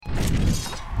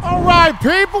All right,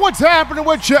 people, what's happening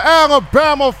with your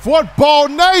Alabama football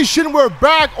nation? We're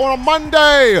back on a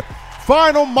Monday,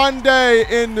 final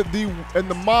Monday in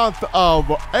the month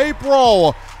of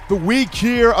April, the week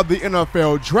here of the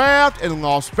NFL Draft in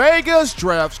Las Vegas.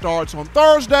 Draft starts on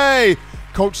Thursday.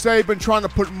 Coach Saban trying to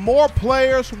put more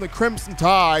players from the Crimson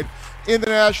Tide in the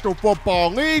National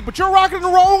Football League, but you're rocking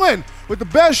and rolling with the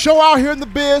best show out here in the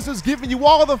business, giving you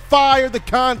all the fire, the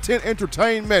content,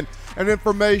 entertainment, and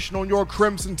information on your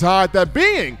Crimson Tide, that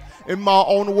being, in my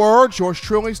own words, yours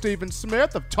truly, Stephen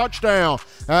Smith of Touchdown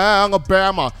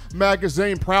Alabama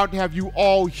Magazine. Proud to have you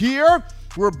all here.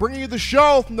 We're bringing you the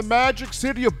show from the magic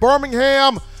city of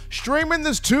Birmingham, streaming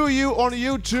this to you on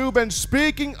YouTube. And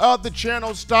speaking of the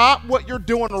channel, stop what you're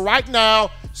doing right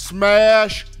now.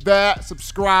 Smash that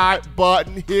subscribe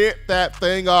button. Hit that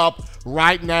thing up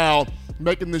right now.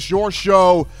 Making this your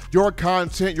show, your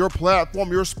content, your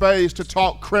platform, your space to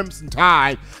talk Crimson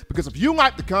Tide. Because if you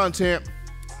like the content,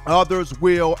 others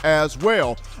will as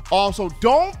well. Also,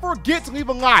 don't forget to leave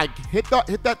a like. Hit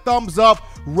that thumbs up.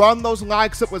 Run those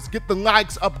likes up. Let's get the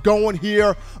likes up going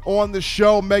here on the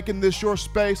show, making this your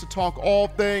space to talk all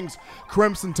things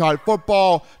Crimson Tide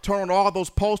football. Turn on all those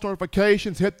post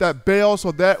notifications. Hit that bell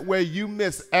so that way you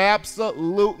miss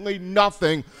absolutely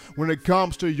nothing when it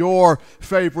comes to your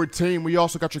favorite team. We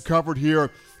also got you covered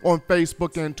here on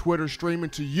Facebook and Twitter,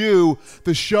 streaming to you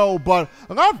the show. But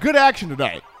a lot of good action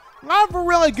today. A lot of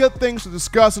really good things to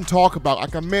discuss and talk about.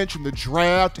 Like I mentioned, the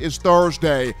draft is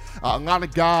Thursday. A lot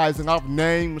of guys, a lot of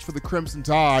names for the Crimson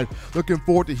Tide. Looking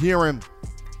forward to hearing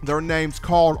their names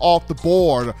called off the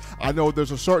board. I know there's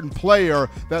a certain player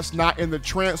that's not in the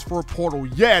transfer portal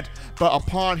yet, but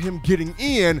upon him getting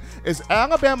in, is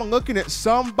Alabama looking at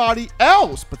somebody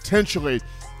else potentially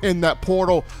in that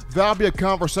portal? That'll be a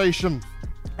conversation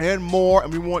and more,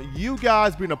 and we want you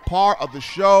guys being a part of the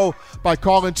show by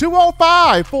calling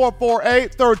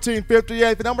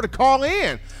 205-448-1358, the number to call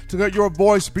in to let your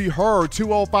voice be heard.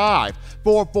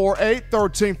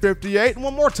 205-448-1358, and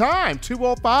one more time,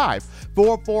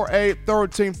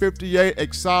 205-448-1358.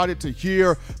 Excited to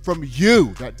hear from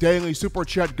you. That daily super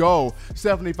chat go,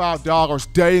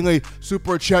 $75 daily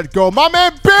super chat go. My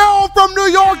man Bill from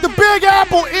New York, the Big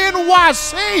Apple,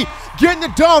 NYC, getting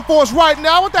it done for us right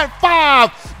now with that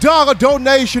 $5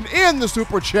 donation in the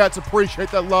Super Chats. Appreciate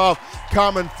that love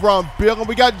coming from Bill. And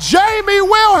we got Jamie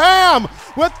Wilhelm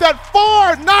with that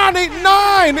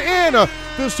 $4.99 in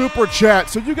the Super Chat.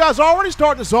 So you guys already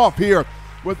starting us off here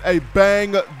with a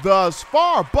bang thus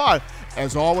far. But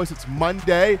as always, it's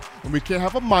Monday, and we can't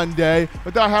have a Monday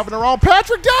without having our own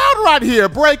Patrick Dowd right here.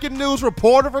 Breaking news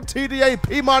reporter for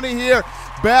TDAP Money here,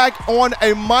 back on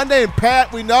a Monday. And Pat,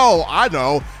 I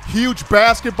know, huge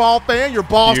basketball fan. Your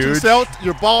Boston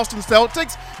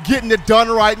Celtics getting it done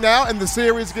right now in the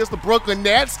series against the Brooklyn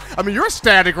Nets. I mean, you're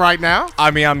ecstatic right now.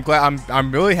 I mean, I'm glad.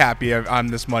 I'm really happy on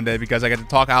this Monday because I get to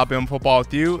talk Alabama football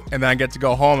with you, and then I get to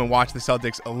go home and watch the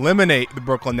Celtics eliminate the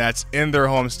Brooklyn Nets in their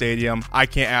home stadium. I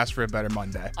can't ask for a better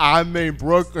Monday. But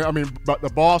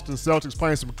the Boston Celtics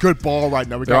playing some good ball right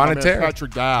now. They're on a tear. Patrick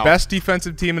Dowd, best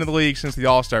defensive team in the league since the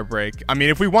All-Star break. I mean,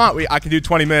 if we want, I can do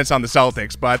 20 minutes on the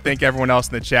Celtics, but I think everyone else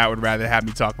in the chat would rather have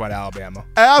me talk about Alabama.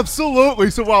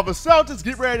 Absolutely. So while the Celtics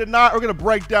get ready tonight, we're going to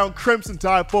break down Crimson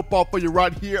Tide football for you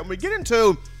right here. And we get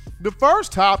into the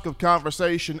first topic of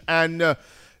conversation. And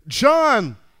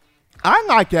John, I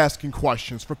like asking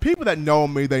questions. For people that know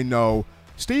me, they know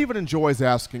Stephen enjoys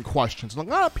asking questions. And a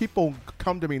lot of people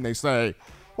come to me and they say,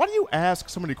 why do you ask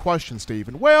so many questions,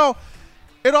 Stephen? Well,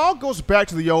 it all goes back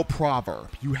to the old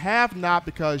proverb. You have not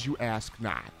because you ask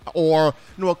not. Or,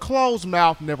 a closed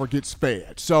mouth never gets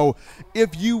fed. So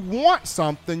if you want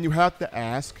something, you have to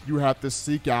ask. You have to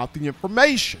seek out the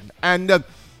information. And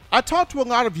I talk to a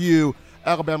lot of you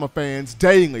Alabama fans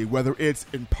daily, whether it's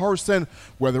in person,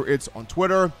 whether it's on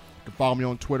Twitter. You can follow me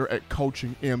on Twitter at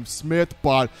CoachingMSmith.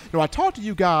 But, I talk to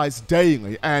you guys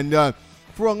daily. And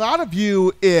for a lot of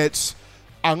you, it's,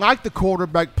 I like the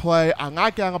quarterback play. I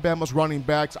like Alabama's running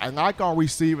backs. I like our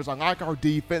receivers. I like our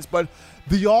defense. But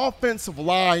the offensive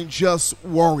line just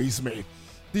worries me.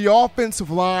 The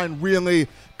offensive line really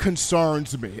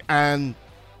concerns me. And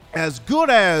as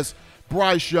good as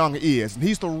Bryce Young is, and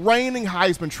he's the reigning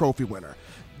Heisman Trophy winner,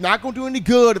 not going to do any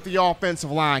good if the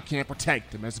offensive line can't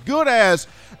protect him. As good as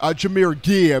Jahmyr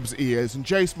Gibbs is and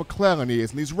Jace McClellan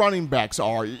is and these running backs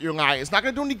are, it's not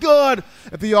going to do any good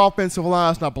if the offensive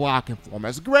line is not blocking for him.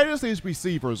 As great as these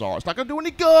receivers are, it's not going to do any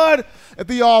good if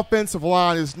the offensive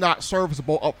line is not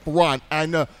serviceable up front.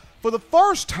 And for the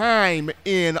first time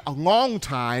in a long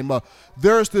time,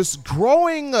 there's this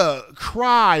growing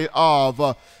cry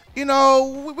of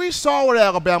we saw what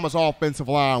Alabama's offensive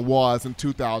line was in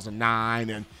 2009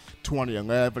 and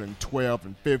 2011 and 12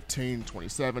 and 15,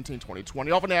 2017,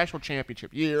 2020, all the national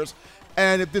championship years.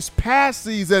 And if this past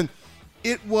season,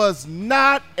 it was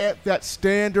not at that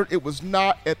standard. It was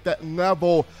not at that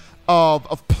level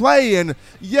of playing.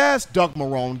 Yes, Doug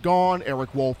Marrone gone,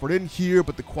 Eric Wolford in here,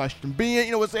 but the question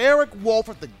being, is Eric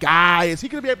Wolford the guy? Is he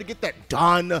going to be able to get that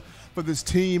done for this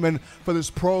team and for this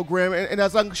program? And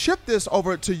as I shift this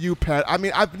over to you, Pat, I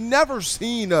mean, I've never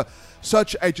seen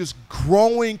such a just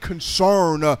growing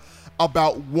concern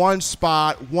about one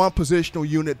spot, one positional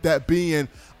unit, that being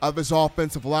of his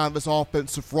offensive line, this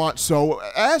offensive front. So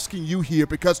asking you here,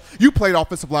 because you played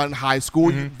offensive line in high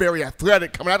school, you're very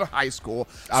athletic coming out of high school.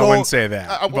 So, I wouldn't say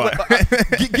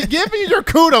that. Give me your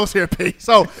kudos here, Pete.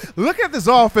 So look at this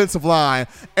offensive line,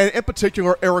 and in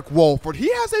particular, Eric Wolford.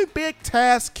 He has a big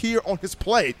task here on his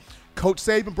plate. Coach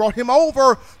Saban brought him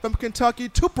over from Kentucky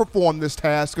to perform this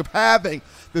task of having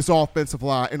this offensive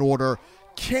line in order.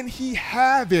 Can he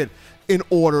have it in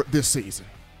order this season?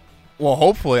 Well,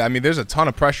 hopefully. I mean, there's a ton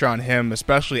of pressure on him,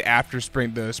 especially after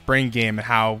the spring game and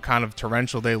how kind of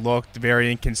torrential they looked,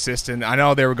 very inconsistent. I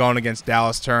know they were going against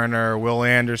Dallas Turner, Will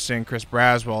Anderson, Chris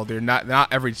Braswell. They're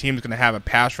not every team is going to have a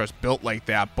pass rush built like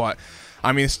that, but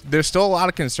I mean, there's still a lot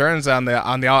of concerns on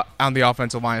the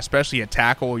offensive line, especially at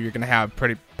tackle. You're going to have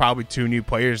probably two new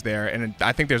players there, and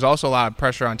I think there's also a lot of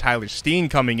pressure on Tyler Steen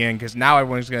coming in, because now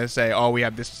everyone's going to say, "Oh, we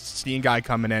have this Steen guy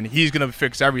coming in. He's going to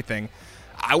fix everything."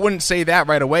 I wouldn't say that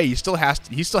right away. He still has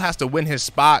to win his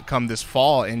spot come this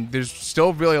fall, and there's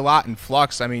still really a lot in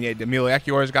flux. I mean, Emil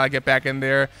Ekiyor's got to get back in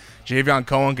there. Javion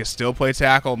Cohen can still play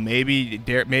tackle. Maybe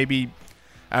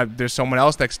there's someone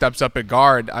else that steps up at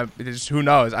guard. Who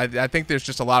knows? I think there's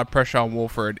just a lot of pressure on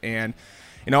Wolford, and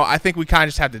I think we kind of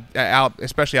just have to,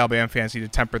 especially Alabama fans, need to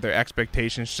temper their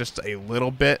expectations just a little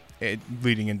bit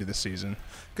leading into the season.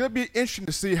 Going to be interesting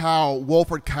to see how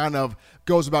Wolford kind of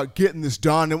goes about getting this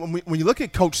done. And when you look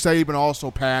at Coach Saban also,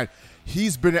 Pat,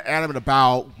 he's been adamant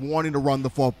about wanting to run the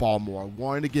football more,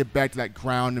 wanting to get back to that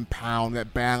ground and pound,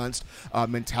 that balanced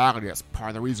mentality. That's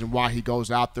part of the reason why he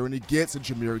goes out there and he gets a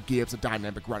Jahmyr Gibbs, a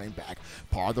dynamic running back.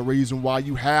 Part of the reason why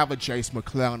you have a Jace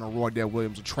McClellan, a Roydell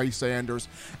Williams, a Trey Sanders,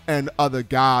 and other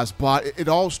guys. But it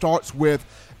all starts with,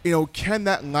 can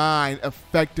that line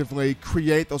effectively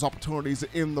create those opportunities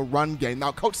in the run game?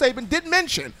 Now, Coach Saban did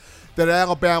mention that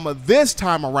Alabama this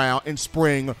time around in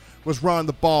spring was running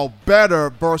the ball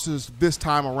better versus this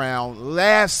time around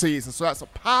last season. So that's a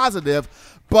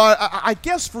positive. But I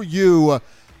guess for you,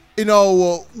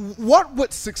 what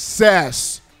would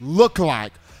success look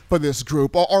like for this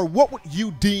group? Or what would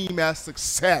you deem as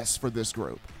success for this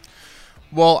group?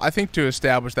 Well, I think to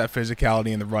establish that physicality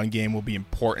in the run game will be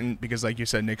important because, like you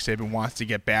said, Nick Saban wants to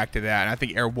get back to that. And I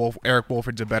think Eric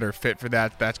Wolford's a better fit for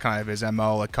that. That's kind of his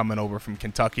MO, like coming over from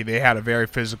Kentucky. They had a very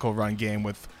physical run game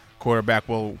with quarterback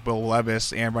Will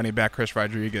Levis and running back Chris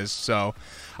Rodriguez. So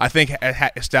I think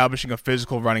establishing a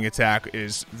physical running attack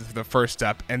is the first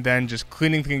step, and then just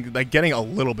cleaning things, like getting a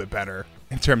little bit better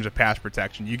in terms of pass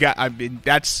protection.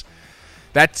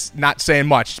 That's not saying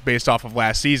much based off of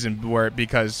last season,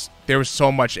 because there was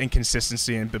so much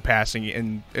inconsistency in the passing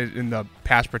in the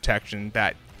pass protection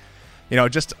that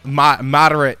just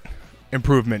moderate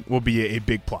improvement will be a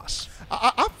big plus.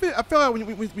 I feel like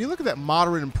when you look at that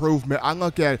moderate improvement, I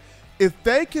look at if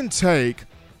they can take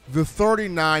the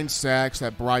 39 sacks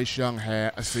that Bryce Young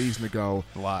had a season ago,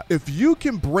 a lot. If you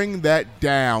can bring that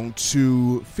down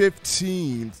to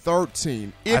 15,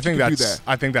 13, I think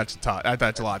that's tough.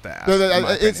 That's a lot to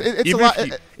ask. It's a lot.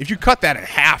 If you cut that in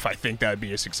half, I think that would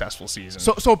be a successful season.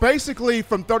 So basically,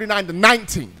 from 39 to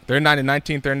 19, 39 to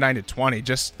 19, 39 to 20.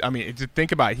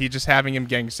 Think about it. He's just having him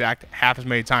getting sacked half as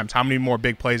many times. How many more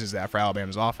big plays is that for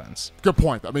Alabama's offense? Good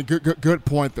point. I mean, good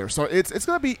point there. So it's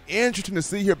going to be interesting to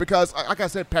see here because, like I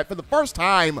said, Pat, for the first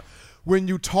time, when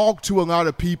you talk to a lot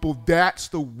of people, that's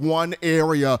the one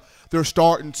area they're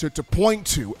starting to point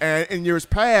to. And in years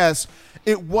past,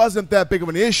 it wasn't that big of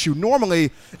an issue.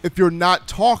 Normally, if you're not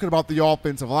talking about the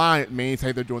offensive line, it means,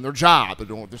 hey, they're doing their job. They're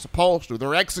doing what they're supposed to.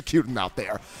 They're executing out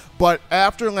there. But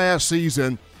after last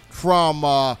season,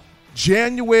 from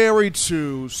January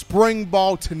to spring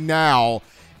ball to now,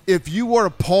 if you were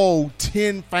to poll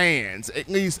 10 fans, at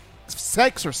least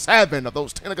 6 or 7 of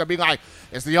those 10 are going to be like,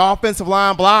 is the offensive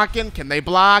line blocking? Can they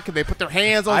block? Can they put their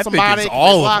hands on somebody? I think it's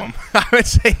all of them. I would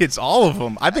say it's all of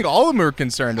them. I think all of them are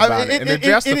concerned about it, and they're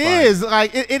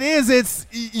justified. It is. It's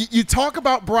you talk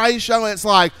about Bryce Young, it's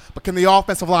like, but can the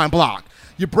offensive line block?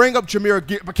 You bring up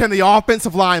Jahmyr, but can the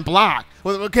offensive line block?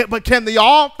 But can the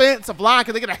offensive line,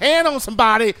 can they get a hand on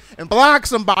somebody and block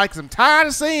somebody? Because I'm tired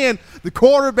of seeing the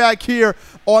quarterback here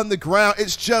on the ground.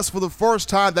 It's just for the first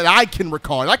time that I can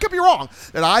recall, and I could be wrong,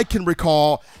 that I can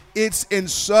recall, it's in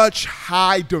such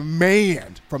high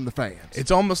demand from the fans.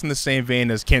 It's almost in the same vein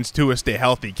as can Tua stay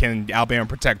healthy? Can Alabama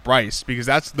protect Bryce? Because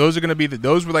those are going to be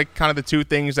those were like kind of the two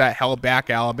things that held back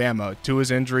Alabama.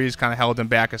 Tua's injuries kind of held him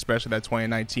back, especially that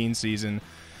 2019 season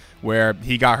where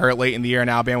he got hurt late in the year and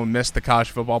Alabama missed the college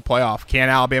football playoff. Can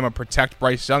Alabama protect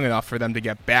Bryce Young enough for them to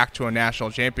get back to a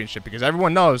national championship? Because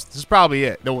everyone knows this is probably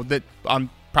it.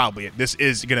 Probably it. This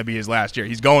is going to be his last year.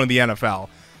 He's going to the NFL.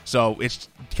 So it's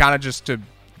kind of just to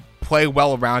play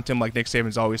well around him, like Nick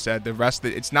Saban's always said. The rest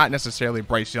of it's not necessarily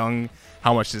Bryce Young.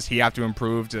 How much does he have to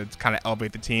improve to kind of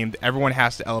elevate the team? Everyone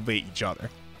has to elevate each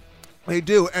other. They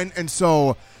do. And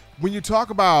so when you talk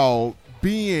about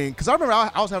being, because I remember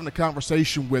I was having a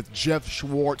conversation with Jeff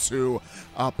Schwartz, who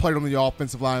played on the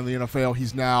offensive line in the NFL.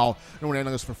 He's now an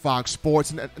analyst for Fox Sports.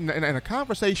 And a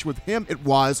conversation with him, it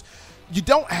was, you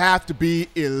don't have to be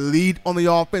elite on the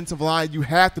offensive line. You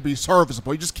have to be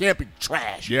serviceable. You just can't be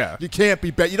trash. Yeah. You can't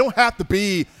be bad. You don't have to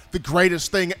be the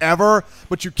greatest thing ever,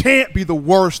 but you can't be the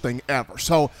worst thing ever.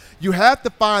 So you have to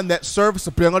find that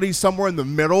serviceability somewhere in the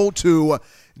middle to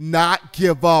not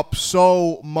give up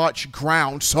so much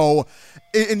ground. So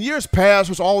in years past,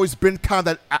 there's always been kind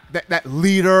of that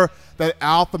leader, that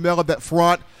alpha male at that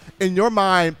front. In your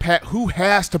mind, Pat, who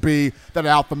has to be that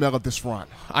alpha male at this front?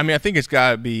 I mean, I think it's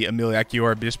got to be Emil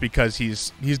Ekiyor just because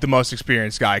he's the most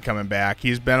experienced guy coming back.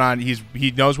 He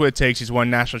knows what it takes. He's won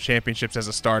national championships as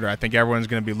a starter. I think everyone's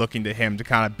going to be looking to him to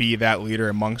kind of be that leader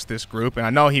amongst this group. And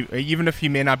I know even if he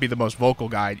may not be the most vocal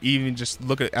guy, even just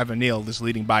look at Evan Neal, this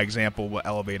leading by example will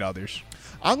elevate others.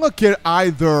 I look at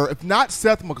either, if not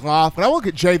Seth McLaughlin, I look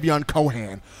at Javion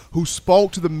Cohan, who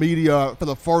spoke to the media for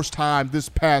the first time this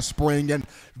past spring, and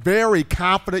very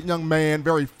confident young man,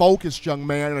 very focused young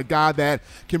man, and a guy that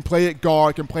can play at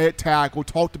guard, can play at tackle,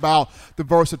 talked about the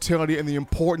versatility and the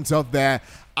importance of that.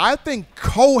 I think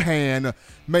Cohan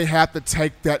may have to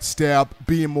take that step,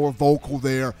 being more vocal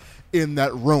there in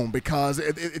that room, because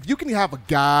if you can have a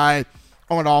guy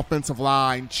on an offensive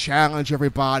line, challenge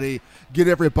everybody, get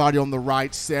everybody on the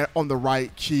right set, on the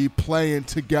right key, playing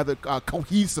together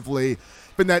cohesively,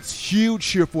 then that's huge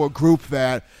here for a group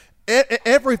that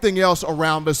everything else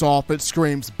around this offense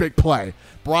screams big play.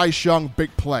 Bryce Young,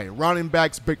 big play. Running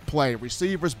backs, big play.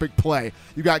 Receivers, big play.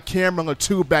 You got Cameron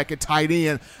Latou back at tight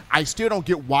end. I still don't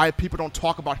get why people don't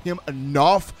talk about him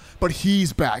enough, but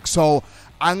he's back. So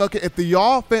I look at if the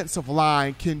offensive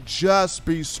line can just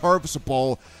be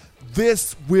serviceable,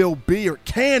 this will be or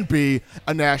can be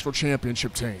a national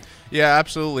championship team. Yeah,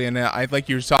 absolutely. And I like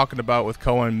you were talking about with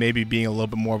Cohen maybe being a little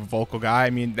bit more of a vocal guy. I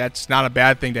mean, that's not a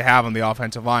bad thing to have on the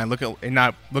offensive line. Look at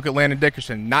Landon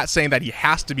Dickerson. Not saying that he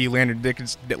has to be Landon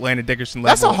Dickerson level.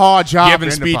 That's a hard job.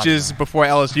 Giving speeches before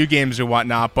LSU games or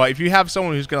whatnot. But if you have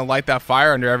someone who's going to light that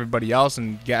fire under everybody else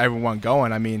and get everyone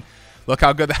going, I mean, look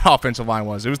how good that offensive line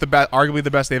was. It was arguably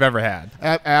the best they've ever had.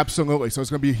 Absolutely. So it's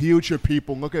going to be huge for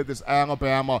people. Look at this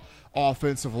Alabama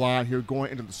offensive line here going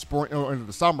into the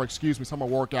summer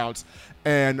workouts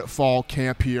and fall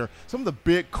camp here. Some of the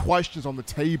big questions on the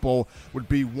table would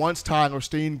be, once Tyler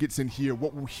Steen gets in here,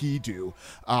 what will he do?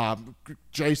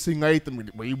 J.C. Nathan,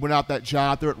 we went out that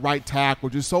job there at right tackle.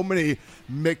 Just so many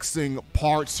mixing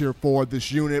parts here for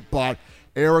this unit. But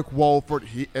Eric Wolford,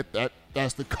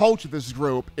 as the coach of this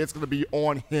group, it's going to be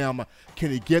on him.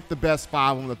 Can he get the best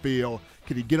five on the field?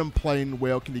 Can he get them playing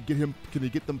well? Can he get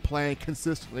them playing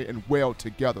consistently and well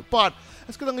together? But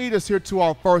that's going to lead us here to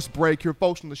our first break here,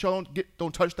 folks. On the show,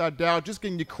 don't touch that dial. Just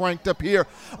getting you cranked up here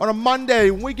on a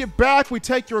Monday. When we get back, we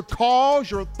take your calls,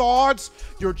 your thoughts,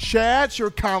 your chats,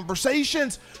 your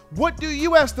conversations. What do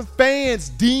you, as the fans,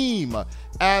 deem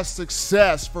as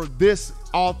success for this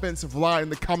offensive line in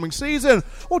the coming season?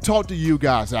 We'll talk to you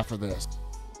guys after this.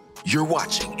 You're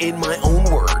watching In My Own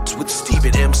Words with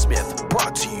Stephen M. Smith,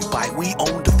 brought to you by We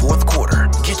Own the Fourth Quarter.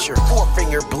 Get your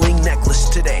four-finger bling necklace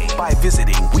today by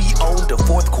visiting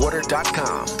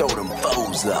weownthefourthquarter.com. Throw them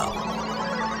foes up.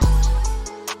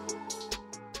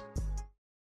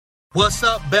 What's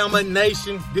up, Bama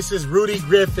Nation? This is Rudy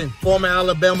Griffin, former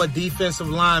Alabama defensive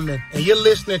lineman, and you're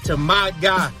listening to my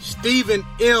guy, Stephen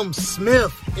M.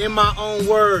 Smith, In My Own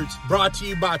Words, brought to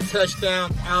you by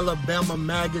Touchdown Alabama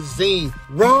Magazine.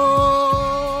 Roll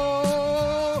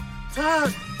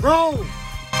Tide, roll!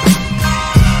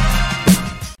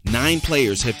 9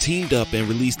 players have teamed up and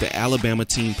released the Alabama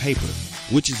Team Paper,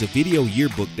 which is a video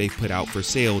yearbook they've put out for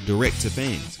sale direct to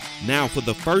fans. Now, for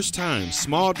the first time,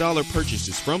 small dollar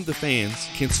purchases from the fans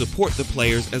can support the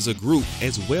players as a group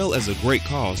as well as a great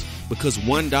cause, because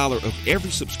 $1 of every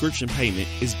subscription payment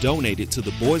is donated to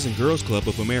the Boys and Girls Club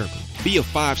of America. Be a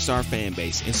 5-star fan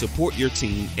base and support your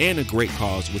team and a great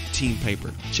cause with Team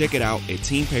Paper. Check it out at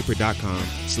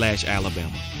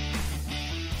teampaper.com/Alabama.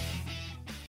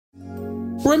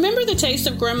 Remember the taste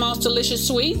of Grandma's delicious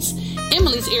sweets?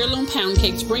 Emily's Heirloom Pound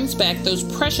Cakes brings back those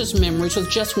precious memories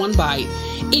with just one bite.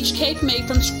 Each cake made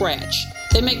from scratch.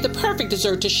 They make the perfect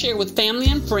dessert to share with family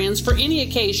and friends for any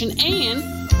occasion, and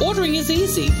ordering is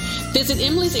easy. Visit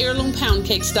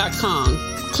emily'sheirloompoundcakes.com.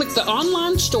 Click the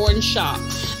online store and shop.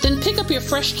 Then pick up your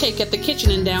fresh cake at the kitchen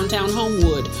in downtown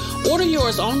Homewood. Order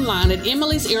yours online at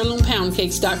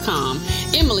emily'sheirloompoundcakes.com.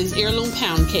 Emily's Heirloom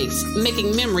Pound Cakes,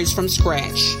 making memories from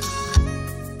scratch.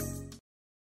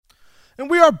 And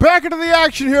we are back into the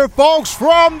action here, folks,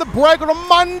 from the break on a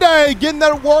Monday. Getting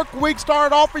that work week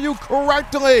started off for you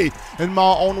correctly. In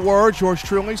my own words, yours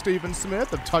truly, Stephen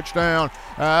Smith of Touchdown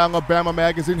Alabama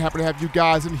Magazine. Happy to have you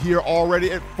guys in here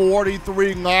already at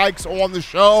 43 likes on the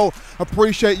show.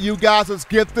 Appreciate you guys. Let's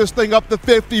get this thing up to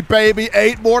 50, baby.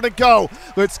 8 more to go.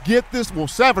 Let's get this,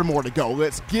 7 more to go.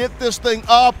 Let's get this thing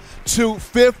up to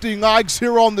 50 likes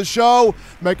here on the show,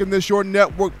 making this your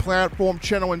network platform,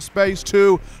 channel, and space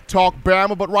to talk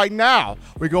Bama. But right now,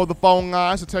 we go to the phone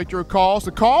lines to take your calls.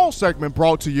 The call segment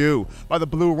brought to you by the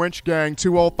Blue Wrench Gang,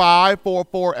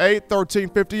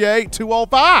 205-448-1358,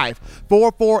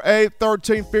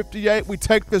 205-448-1358. We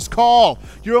take this call.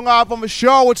 You're live on the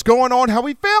show. What's going on? How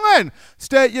we feeling?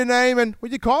 State your name and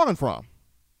where you calling from.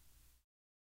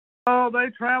 Oh, they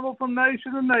travel from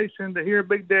nation to nation to hear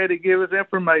Big Daddy give us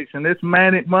information. It's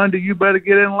Manic Monday. You better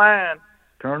get in line.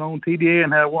 Turn on TDA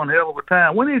and have one hell of a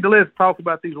time. We need to let's talk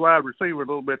about these wide receivers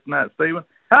a little bit tonight, Stephen.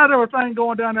 How's everything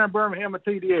going down there in Birmingham at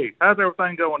TDA? How's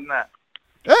everything going tonight?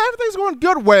 Yeah, everything's going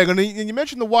good, Wagon. And you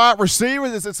mentioned the wide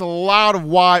receivers. It's a lot of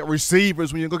wide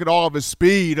receivers when you look at all of his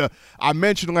speed. I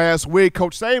mentioned last week,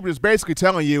 Coach Saban is basically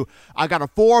telling you, I got a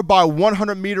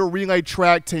 4x100-meter relay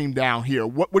track team down here.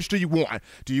 Which do you want?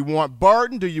 Do you want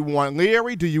Burton? Do you want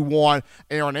Leary? Do you want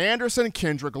Aaron Anderson,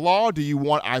 Kendrick Law? Do you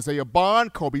want Isaiah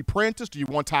Bond, Kobe Prentice? Do you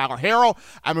want Tyler Harrell?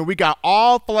 I mean, we got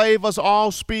all flavors,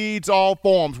 all speeds, all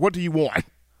forms. What do you want?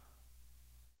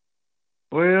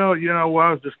 Well, I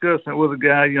was discussing it with a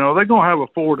guy, they're going to have a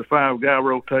 4 to 5 guy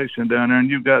rotation down there, and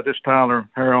you've got this Tyler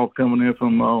Harrell coming in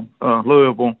from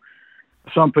Louisville.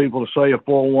 Some people say a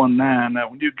 4.19. Now,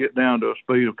 when you get down to a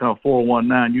speed of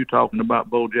 4.19, you're talking about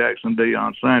Bo Jackson,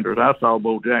 Deion Sanders. I saw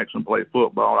Bo Jackson play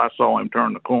football. I saw him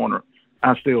turn the corner.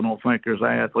 I still don't think there's an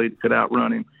athlete that could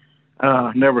outrun him.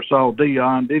 Never saw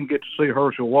Deion. Didn't get to see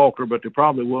Herschel Walker, but there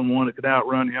probably wasn't one that could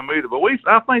outrun him either. But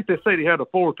I think they said he had a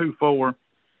 4.24.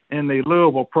 in the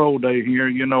Louisville Pro Day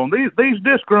here, these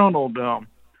disgruntled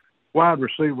wide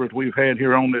receivers we've had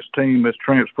here on this team that's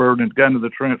transferred and got into the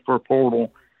transfer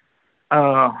portal.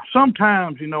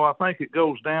 Sometimes, I think it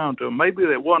goes down to maybe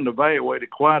they wasn't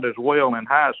evaluated quite as well in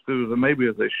high school as maybe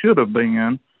as they should have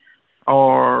been,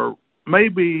 or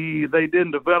maybe they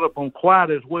didn't develop them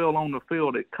quite as well on the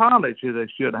field at college as they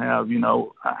should have.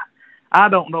 I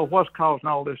don't know what's causing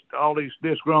all these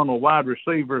disgruntled wide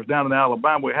receivers down in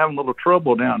Alabama. We're having a little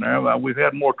trouble down there. We've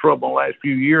had more trouble in the last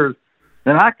few years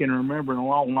than I can remember in a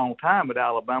long, long time at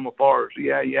Alabama as far as,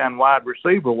 and wide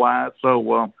receiver-wise.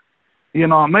 So,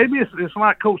 maybe it's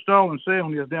like Coach Stallings said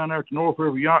when he was down there at the North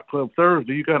River Yacht Club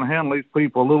Thursday. You got to handle these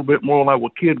people a little bit more like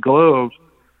with kid gloves.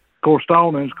 Coach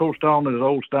Stallings is old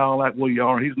style like we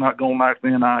are. He's not going like the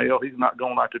NIL. He's not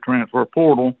going like the transfer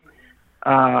portal.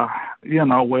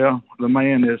 The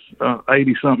man is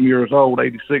 80-something years old,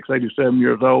 86, 87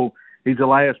 years old. He's the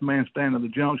last man standing at the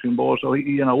junction, boy. So,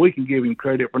 we can give him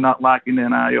credit for not liking the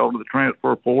NIL to the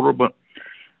transfer portal. But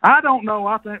I don't know.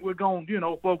 I think we're going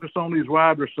to, focus on these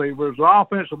wide receivers. The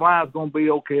offensive line is going to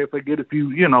be okay if they get a few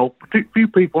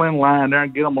people in line there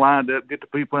and get them lined up, get the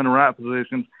people in the right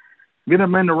positions, get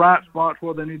them in the right spots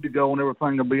where they need to go, and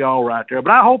everything will be all right there.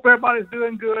 But I hope everybody's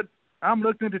doing good. I'm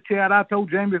looking at the chat. I told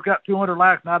Jamie he's got 200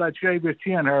 likes, now I'd shave his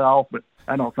chin hair off, but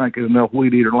I don't think there's enough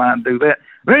weed eater line to do that.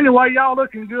 But anyway, y'all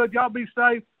looking good. Y'all be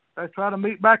safe. Let's try to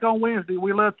meet back on Wednesday.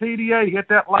 We love TDA. Hit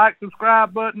that like,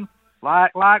 subscribe button.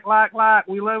 Like.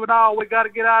 We love it all. We got to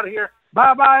get out of here.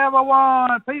 Bye-bye,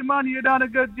 everyone. Pete Money, you done a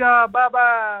good job.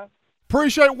 Bye-bye.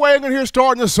 Appreciate Wagon here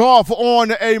starting us off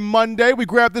on a Monday. We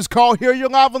grab this call here. You're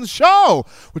live on the show.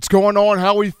 What's going on?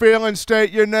 How we feeling? State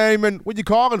your name and where you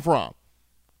calling from.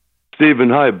 Stephen,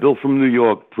 hi. Bill from New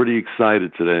York. Pretty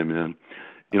excited today, man.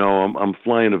 I'm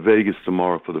flying to Vegas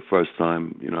tomorrow for the first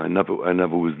time. I never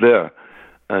was there,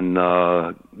 and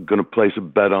gonna place a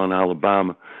bet on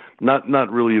Alabama.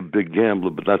 not really a big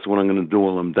gambler, but that's what I'm going to do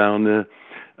while I'm down there.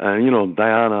 And, you know,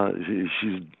 Diana,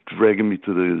 she's dragging me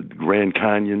to the Grand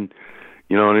Canyon.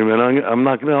 You know what I mean? I'm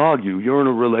not going to argue. You're in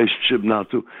a relationship now,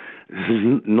 too.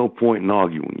 There's no point in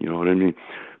arguing, you know what I mean?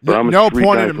 But I'm no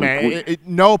point in it, man.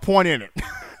 No point in it.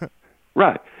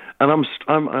 Right. And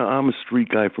I'm a street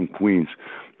guy from Queens.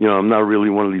 You know, I'm not really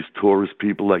one of these tourist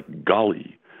people like,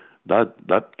 golly, that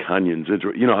canyon's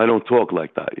interesting. You know, I don't talk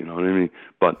like that, you know what I mean?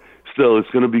 But still, it's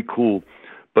going to be cool.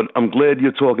 But I'm glad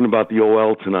you're talking about the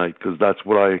OL tonight, because that's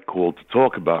what I called to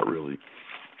talk about, really.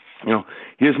 You know,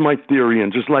 here's my theory,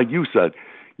 and just like you said,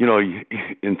 you know,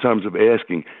 in terms of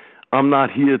asking, I'm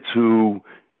not here to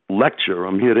lecture.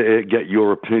 I'm here to get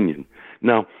your opinion.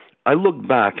 Now, I look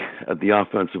back at the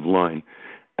offensive line,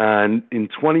 and in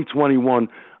 2021,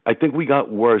 I think we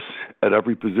got worse at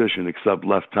every position except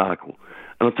left tackle.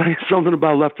 And I'll tell you something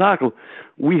about left tackle.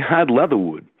 We had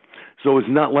Leatherwood. So it's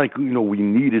not like, you know, we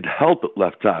needed help at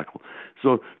left tackle.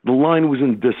 So the line was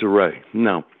in disarray.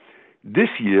 Now, this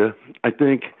year, I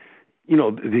think, you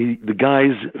know, the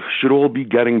guys should all be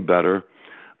getting better.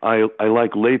 I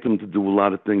like Latham to do a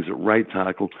lot of things at right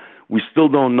tackle. We still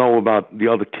don't know about the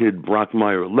other kid,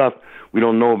 Brockmeyer, at left. We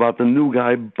don't know about the new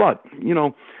guy. But, you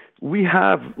know, we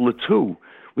have Latu.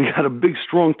 We got a big,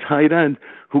 strong tight end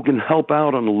who can help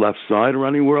out on the left side or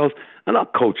anywhere else. And our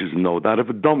coaches know that. If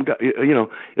a dumb guy, you know,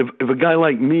 if a guy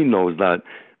like me knows that,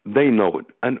 they know it.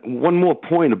 And one more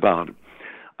point about it.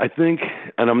 I think,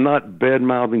 and I'm not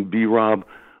bad-mouthing B-Rob,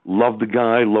 love the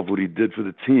guy, love what he did for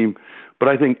the team, but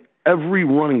I think every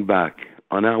running back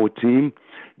on our team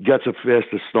gets a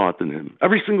faster start than him.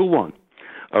 Every single one,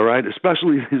 all right?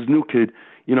 Especially his new kid,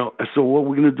 you know. So what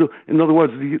we're going to do, in other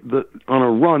words, on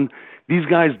a run, these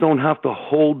guys don't have to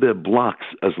hold their blocks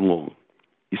as long.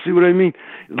 You see what I mean?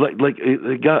 Like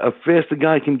a faster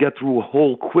guy can get through a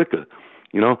hole quicker,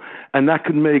 you know? And that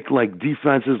could make, like,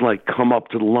 defenses, like, come up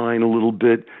to the line a little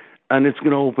bit, and it's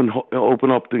going to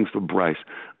open up things for Bryce.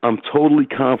 I'm totally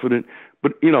confident.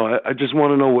 But, you know, I just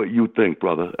want to know what you think,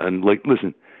 brother. And, like,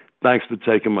 listen, thanks for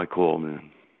taking my call,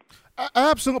 man. I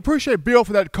absolutely appreciate Bill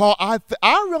for that call. I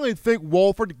really think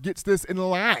Wolford gets this in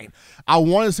line. I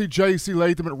want to see J.C.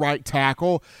 Latham at right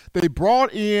tackle. They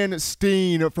brought in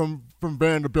Steen from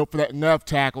Vanderbilt for that left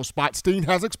tackle spot. Steen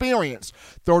has experience.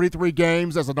 33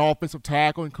 games as an offensive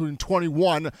tackle, including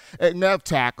 21 at left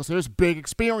tackle. So there's big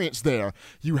experience there.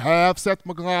 You have Seth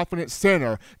McLaughlin at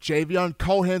center. Javion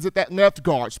Cohen's at that left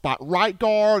guard spot. Right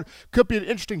guard could be an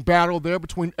interesting battle there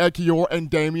between Ekiyor and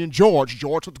Damian George.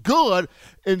 George was good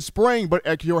in spring, but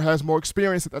Ekiyor has more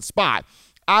experience at that spot.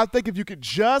 I think if you could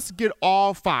just get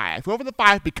all five, whoever the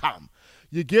five become,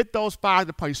 you get those five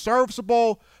to play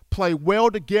serviceable, play well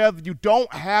together. You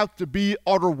don't have to be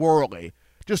otherworldly.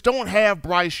 Just don't have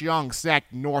Bryce Young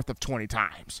sacked north of 20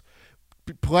 times.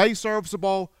 Play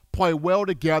serviceable, play well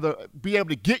together, be able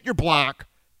to get your block,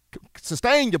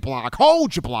 sustain your block,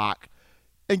 hold your block,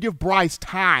 and give Bryce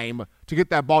time to get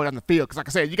that ball down the field. Because like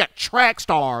I said, you got track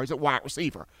stars at wide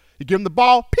receiver. You give them the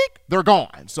ball, peek, they're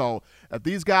gone. So if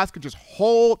these guys can just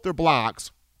hold their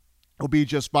blocks, it'll be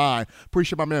just fine.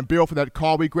 Appreciate my man Bill for that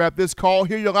call. We grabbed this call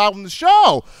here. You're live on the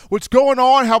show. What's going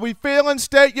on? How we feeling?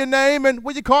 State your name and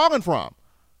where you calling from.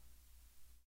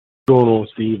 What's going on,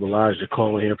 Steve? Elijah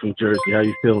calling here from Jersey. How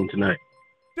you feeling tonight?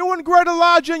 Doing great,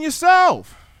 Elijah, and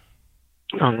yourself.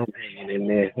 I'm hanging in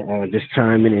there. Just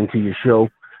chiming into your show.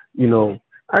 You know,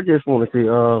 I just want to say,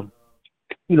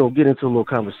 you know, get into a little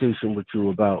conversation with you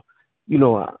about, you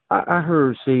know, I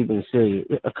heard Saban say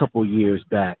a couple years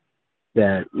back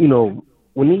that, you know,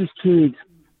 when these kids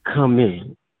come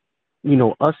in, you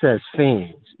know, us as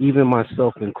fans, even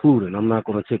myself included, I'm not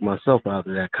going to take myself out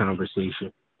of that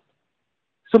conversation.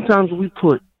 Sometimes we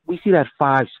see that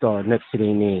 5-star next to their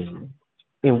name,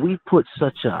 and we put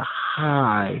such a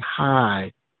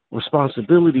high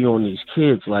responsibility on these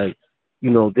kids. Like, you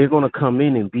know, they're going to come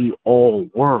in and be all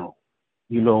world,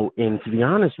 you know, and to be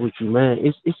honest with you, man,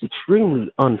 it's extremely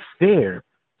unfair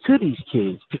to these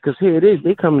kids, because here it is,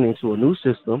 they coming into a new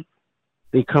system,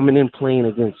 they coming in playing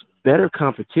against better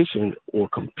competition or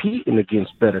competing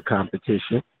against better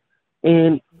competition,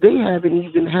 and they haven't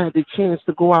even had the chance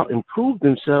to go out and prove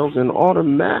themselves, and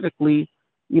automatically,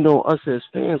 you know, us as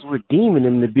fans, we're deeming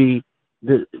them to be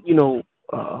the, you know,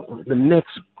 the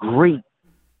next great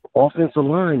offensive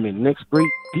lineman, next great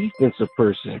defensive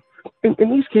person, and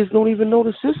these kids don't even know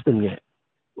the system yet.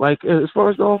 Like, as far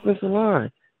as the offensive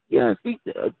line, yeah,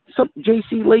 some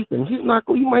J.C. Latham, he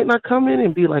might not come in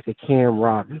and be like a Cam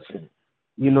Robinson.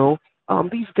 You know,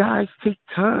 these guys take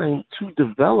time to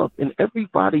develop, and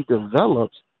everybody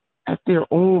develops at their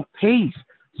own pace.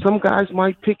 Some guys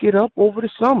might pick it up over the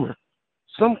summer.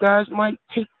 some guys might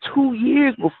take 2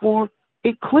 years before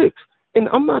it clicks. And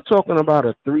I'm not talking about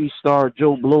a 3-star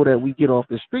Joe Blow that we get off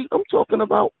the street. I'm talking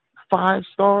about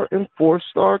 5-star and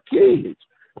 4-star kids.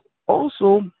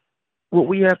 Also, what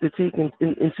we have to take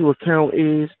into account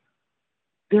is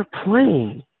they're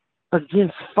playing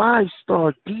against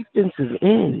 5-star defensive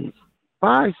ends,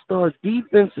 5-star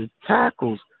defensive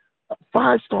tackles,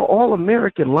 5-star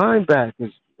All-American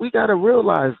linebackers. We got to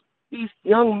realize these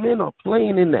young men are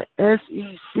playing in the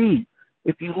SEC.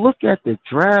 If you look at the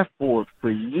draft board for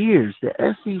years, the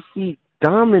SEC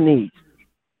dominates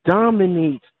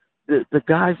the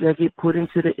guys that get put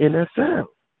into the NFL.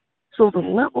 So the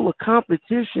level of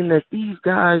competition that these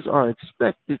guys are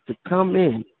expected to come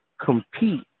in,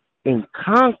 compete, and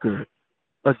conquer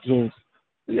against,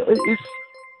 it's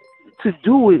to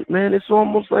do it, man. It's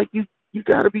almost like you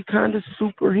got to be kind of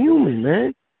superhuman,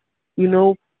 man.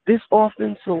 This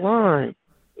offensive line,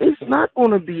 it's not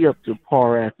going to be up to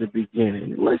par at the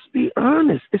beginning. Let's be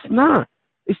honest. It's not.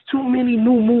 It's too many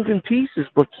new moving pieces,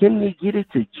 but can they get it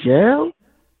to gel?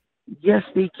 Yes,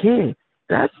 they can.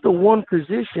 That's the one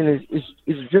position is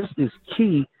just as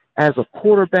key as a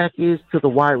quarterback is to the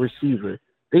wide receiver.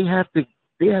 They have to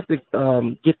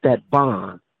get that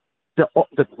bond.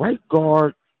 The right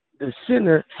guard, the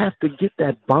center have to get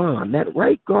that bond. That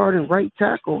right guard and right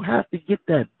tackle have to get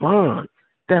that bond.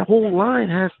 That whole line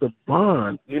has to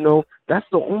bond. That's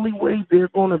the only way they're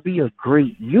going to be a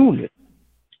great unit.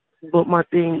 But my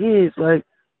thing is, like,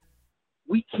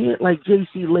 we can't, like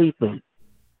J.C. Latham.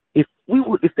 If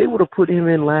they would have put him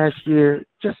in last year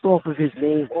just off of his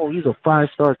name, he's a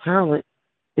 5-star talent,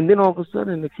 and then all of a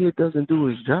sudden the kid doesn't do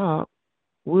his job,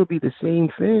 we'll be the same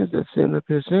fans that's sitting up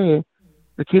here saying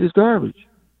the kid is garbage.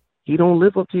 He don't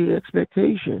live up to your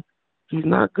expectation. He's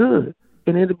not good.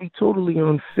 And it'll be totally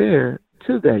unfair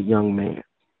to that young man,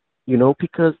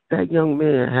 because that young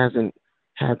man hasn't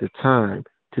had the time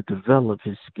to develop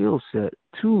his skill set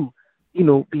to,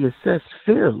 be assessed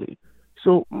fairly.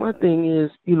 So my thing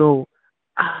is,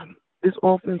 this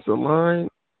offensive line,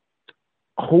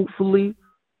 hopefully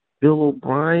Bill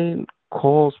O'Brien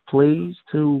calls plays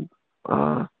to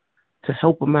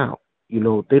help them out.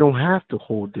 They don't have to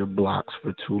hold their blocks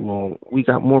for too long. We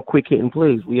got more quick hitting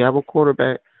plays. We have a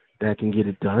quarterback that can get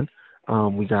it done.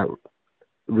 We got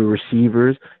the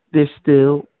receivers.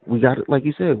 We got, like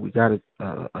you said, we got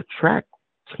a track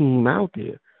team out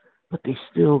there, but they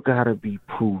still got to be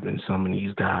proven, some of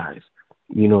these guys.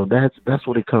 That's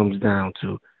what it comes down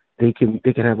to. They can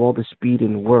have all the speed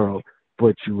in the world,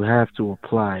 but you have to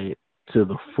apply it to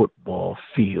the football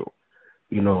field.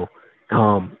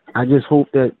 I just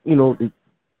hope that,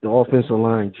 the offensive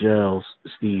line gels,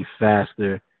 Steve,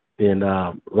 faster than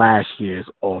last year's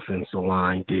offensive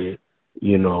line did,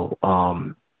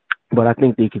 but I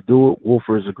think they could do it.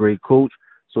 Wolfer is a great coach.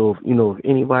 So, if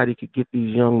anybody could get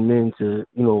these young men to,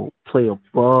 play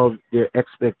above their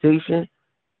expectation,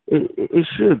 it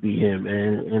should be him,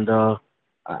 man. And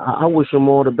I wish him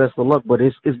all the best of luck, but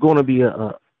it's going to be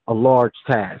a large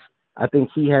task. I think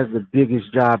he has the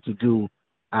biggest job to do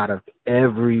out of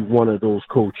every one of those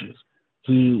coaches.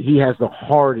 He has the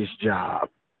hardest job.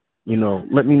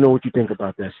 Let me know what you think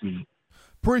about that, Steve.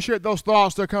 Appreciate those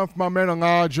thoughts that come from my man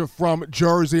Elijah from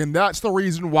Jersey, and that's the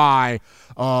reason why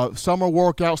summer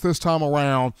workouts this time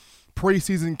around,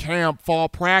 preseason camp, fall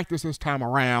practice this time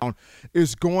around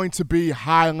is going to be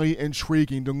highly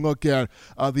intriguing to look at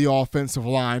the offensive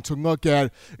line, to look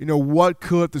at, what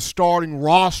could the starting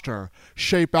roster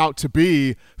shape out to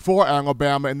be for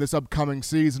Alabama in this upcoming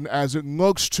season as it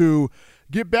looks to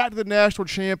get back to the national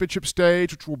championship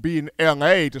stage, which will be in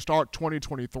L.A. to start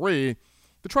 2023.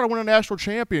 To try to win a national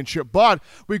championship. But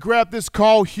we grab this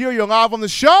call here. You're live on the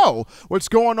show. What's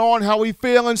going on? How we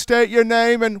feeling? State your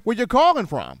name and where you're calling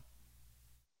from.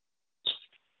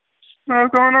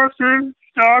 What's going on, Steve?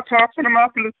 Charles talk from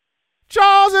Demopolis.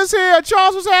 Charles is here.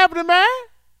 Charles, what's happening, man?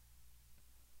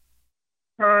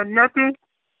 Nothing.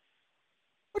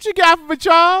 What you got for me,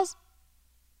 Charles?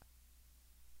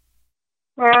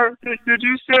 Did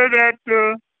you say that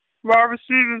the wide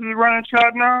receivers is running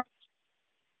track now?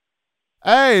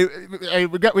 Hey,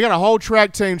 we got a whole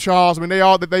track team, Charles. I mean, they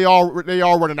all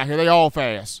running out here. They all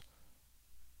fast.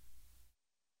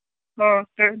 They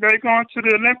going to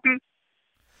the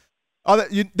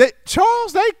Olympics?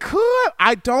 Charles, they could.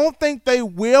 I don't think they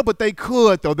will, but they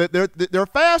could though. They're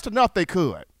fast enough. They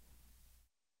could.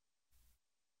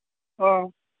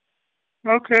 Oh,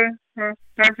 okay. Thanks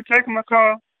for taking my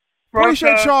call.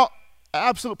 Appreciate Charles.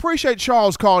 Absolutely. Appreciate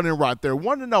Charles calling in right there.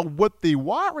 Want to know what the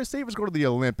wide receivers go to the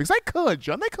Olympics. They could,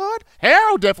 John. They could.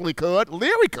 Harrell definitely could.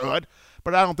 Leary could.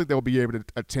 but I don't think they'll be able to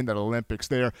attend the Olympics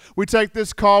there. We take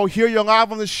this call. Here you're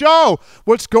live on the show.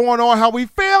 What's going on? How we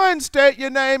feeling? State your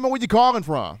name and where you calling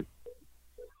from.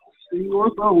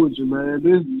 What's up with you, man?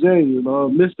 This is Jay,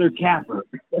 Mr. Capper.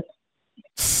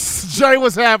 Jay,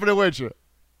 what's happening with you?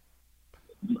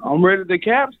 I'm ready to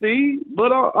cap, Steve,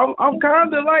 but I'm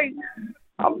kind of like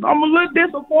I'm a little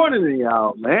disappointed in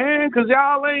y'all, man, because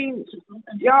y'all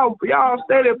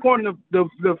steady pointing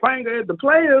the finger at the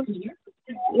players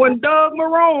when Doug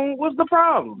Marrone was the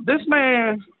problem. This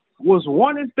man was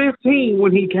 1-15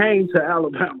 when he came to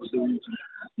Alabama, dude.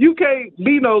 You can't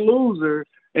be no loser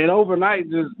and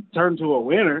overnight just turn to a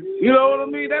winner. You know what I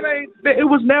mean? It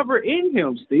was never in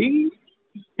him, Steve.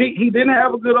 He didn't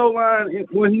have a good O-line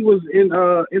when he was in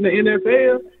the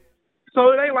NFL,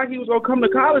 so it ain't like he was going to come to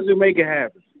college and make it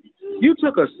happen. You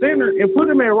took a center and put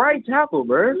him at right tackle,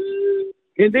 bro.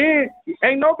 And then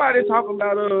ain't nobody talking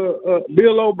about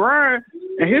Bill O'Brien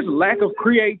and his lack of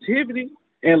creativity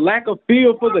and lack of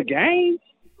feel for the game.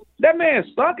 That man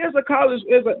suck as a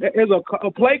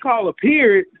play caller,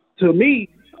 period, to me.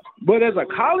 But as a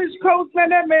college coach, man,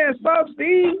 that man sucks,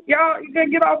 Steve. Y'all, you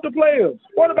can't get off the players.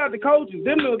 What about the coaches?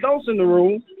 Them the adults in the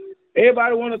room.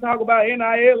 Everybody want to talk about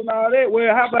NIL and all that.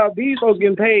 Well, how about these folks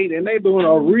getting paid and they doing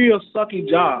a real sucky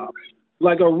job?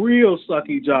 Like a real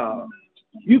sucky job.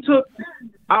 You took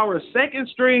our second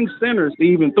string center,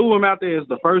 Steve, and threw him out there as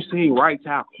the first team right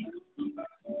tackle.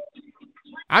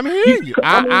 I'm hearing you.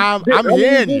 I'm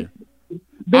hearing you.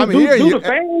 I'm hearing you.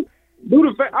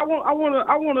 I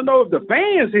want to know if the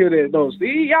fans hear that though,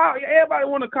 Steve. Y'all, everybody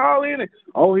want to call in and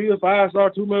he's a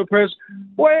 5-star, too much pressure.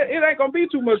 Well, it ain't gonna be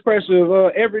too much pressure.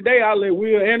 Every day I let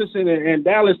Will Anderson and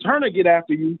Dallas Turner get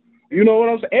after you. You know what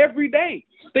I'm saying? Every day,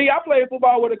 Steve. I played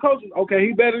football with a coach. Okay,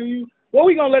 he better than you. Well,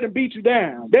 we gonna let him beat you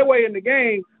down. That way in the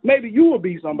game, maybe you will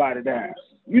beat somebody down.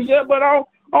 You said, but I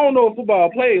don't know if football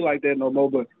plays like that no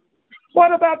more. But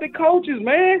what about the coaches,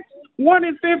 man?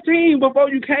 1-15 before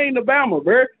you came to Bama,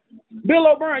 bro. Bill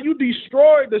O'Brien, you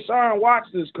destroyed Deshaun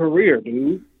Watson's career,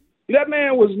 dude. That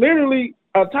man was literally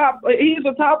he's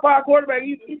a top 5 quarterback.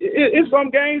 In some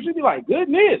games, you'd be like,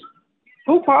 goodness,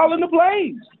 who calling the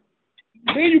plays?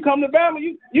 Then you come to Bama,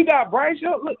 you got Bryce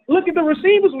Young. Look at the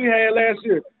receivers we had last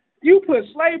year. You put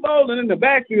Slay Bolden in the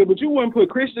backfield, but you wouldn't put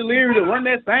Christian Leary to run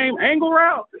that same angle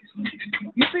route.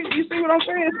 You see what I'm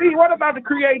saying? See, what about the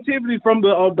creativity from the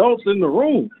adults in the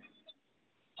room?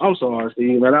 I'm sorry,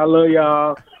 Steve, man. I love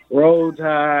y'all. Roll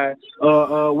Tide,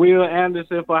 Will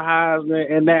Anderson for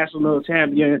Heisman and national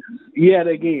champion yet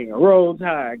again. Roll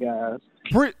Tide, guys.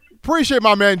 Appreciate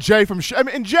my man Jay from.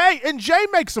 Jay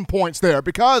makes some points there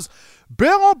because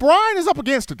Bill O'Brien is up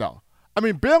against it though.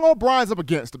 Bill O'Brien's up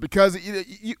against it because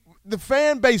the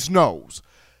fan base knows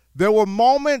there were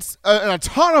moments, and a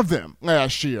ton of them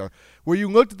last year, where you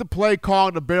looked at the play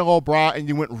call to Bill O'Brien and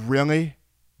you went, really?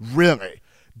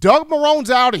 Doug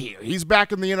Marrone's out of here. He's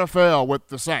back in the NFL with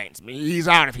the Saints. He's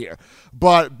out of here.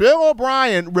 But Bill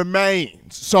O'Brien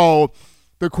remains. So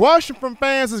the question from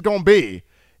fans is going to be,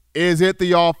 is it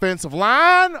the offensive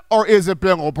line or is it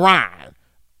Bill O'Brien?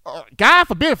 God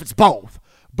forbid if it's both.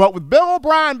 But with Bill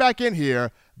O'Brien back in here,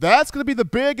 that's going to be the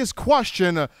biggest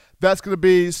question that's going to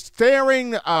be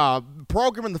staring the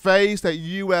program in the face that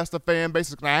you as the fan base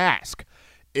is going to ask.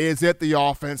 Is it the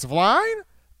offensive line?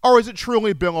 Or is it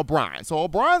truly Bill O'Brien? So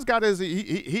O'Brien's got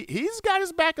he's got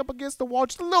his back up against the wall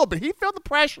just a little bit. He felt the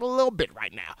pressure a little bit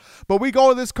right now. But we go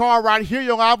to this car right here.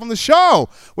 You're live on the show.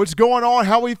 What's going on?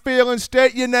 How we feeling?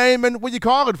 State your name and where you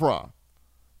calling from.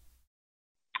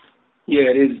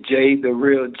 Yeah, this is Jay, the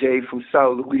real Jay from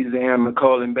South Louisiana,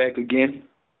 calling back again.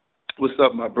 What's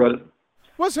up, my brother?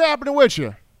 What's happening with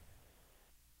you?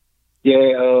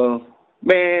 Yeah,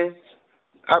 man.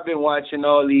 I've been watching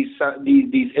all these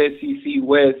SEC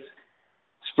West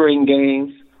spring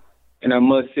games, and I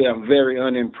must say I'm very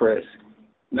unimpressed.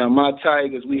 Now, my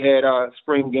Tigers, we had our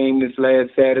spring game this last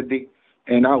Saturday,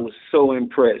 and I was so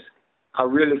impressed. I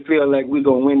really feel like we're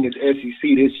going to win this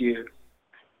SEC this year.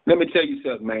 Let me tell you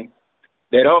something, man.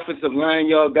 That offensive line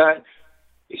y'all got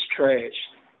is trash.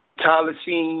 Tyler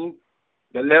Sheen,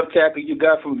 the left tackle you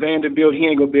got from Vanderbilt, he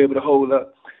ain't going to be able to hold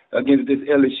up against this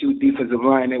LSU defensive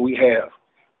line that we have.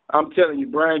 I'm telling you,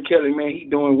 Brian Kelly, man, he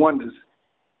doing wonders.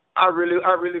 I really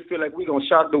feel like we're going to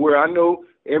shock the world. I know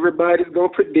everybody's going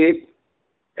to predict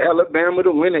Alabama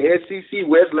to win the SEC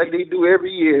West like they do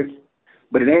every year,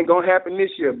 but it ain't going to happen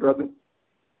this year, brother.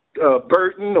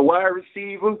 Burton, the wide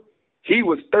receiver, he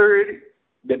was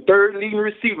the third leading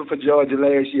receiver for Georgia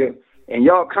last year, and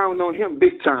y'all counting on him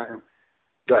big time.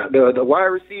 The wide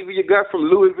receiver you got from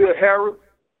Louisville, Harold,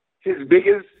 his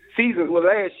biggest season was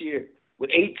last year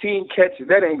with 18 catches.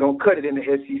 That ain't going to cut it in the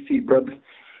SEC, brother.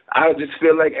 I just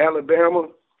feel like Alabama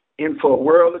in for a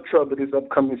world of trouble this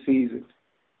upcoming season.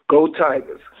 Go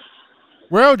Tigers.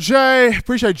 Well, Jay,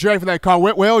 appreciate Jay for that call.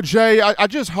 Well, Jay, I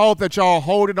just hope that y'all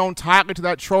hold it on tightly to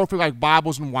that trophy like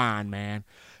Bibles and wine, man.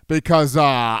 Because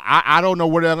I don't know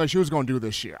what LSU is going to do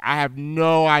this year. I have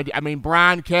no idea. I mean,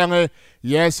 Brian Kelly,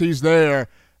 yes, he's there,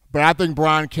 but I think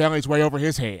Brian Kelly's way over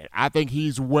his head. I think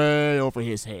he's way over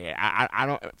his head. I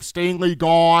don't. Stingley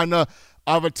gone,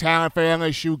 other talent for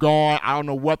LSU gone. I don't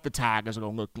know what the Tigers are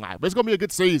going to look like, but it's going to be a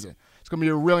good season. It's going to be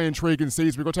a really intriguing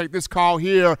season. We're going to take this call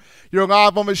here. You're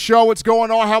live on the show. What's going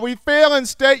on? How we feeling?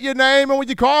 State your name and where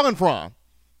you calling from.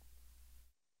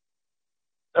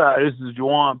 This is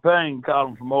Juwan Payne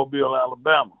calling from Mobile,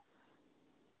 Alabama.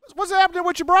 What's happening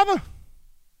with you, brother?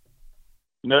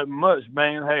 Nothing much,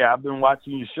 man. Hey, I've been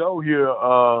watching your show here.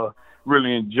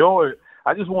 Really enjoy it.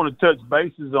 I just want to touch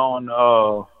bases on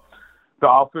the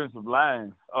offensive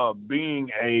line. Being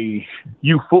a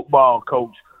youth football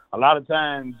coach, a lot of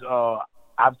times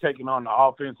I've taken on the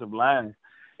offensive line,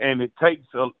 and it takes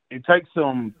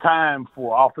some time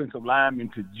for offensive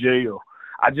linemen to gel.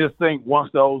 I just think once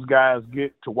those guys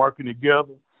get to working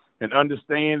together and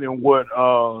understanding what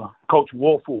Coach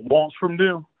Wolford wants from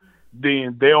them,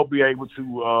 then they'll be able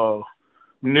to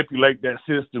manipulate that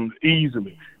system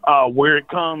easily. Where it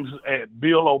comes at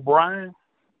Bill O'Brien,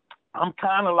 I'm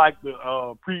kind of like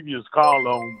the previous call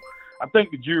on, I think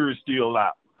the jury's still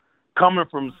out. Coming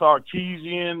from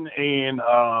Sarkisian and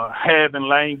having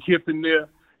Lane Kiffin there,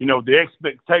 you know, the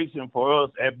expectation for us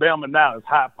at Bama now is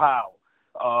high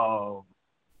power.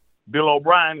 Bill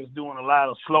O'Brien is doing a lot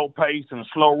of slow pace and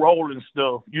slow rolling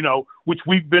stuff, you know, which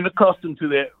we've been accustomed to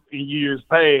that in years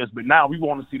past. But now we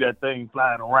want to see that thing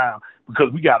flying around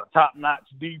because we got a top-notch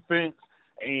defense,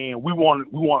 and we want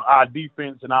our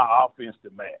defense and our offense to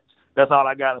match. That's all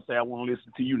I got to say. I want to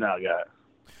listen to you now, guys.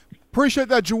 Appreciate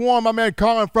that, Juwan, my man,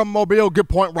 calling from Mobile. Good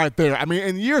point right there. I mean,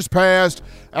 in years past,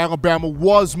 Alabama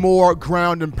was more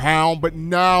ground and pound, but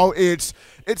now it's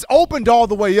opened all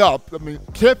the way up. I mean,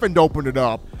 Kiffin opened it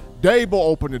up. Dable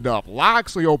opened it up.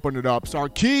 Loxley opened it up.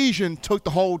 Sarkisian took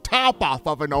the whole top off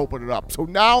of it and opened it up. So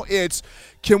now it's,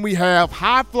 can we have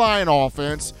high-flying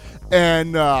offense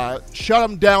and shut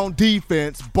them down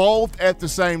defense both at the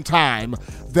same time?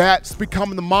 That's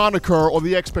becoming the moniker or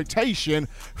the expectation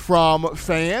from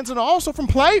fans and also from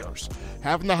players,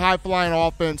 having the high-flying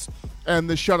offense and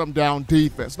the shut them down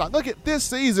defense. Now, look at this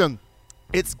season.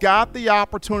 It's got the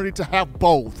opportunity to have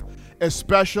both,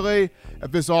 especially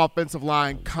if this offensive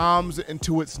line comes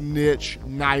into its niche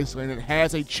nicely and it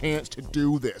has a chance to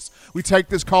do this. We take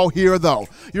this call here, though.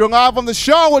 You're live on the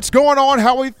show. What's going on?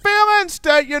 How we feeling?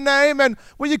 State your name and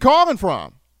where you calling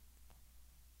from.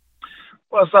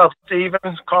 What's up, Steven?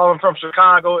 Calling from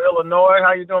Chicago, Illinois.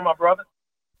 How you doing, my brother?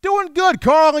 Doing good.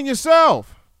 Calling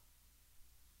yourself.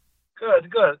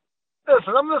 Good.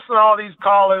 Listen, I'm listening to all these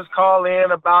callers call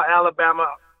in about Alabama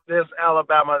this,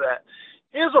 Alabama that.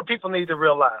 Here's what people need to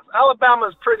realize. Alabama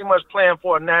is pretty much playing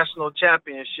for a national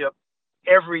championship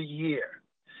every year.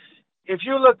 If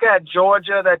you look at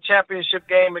Georgia, that championship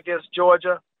game against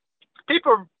Georgia,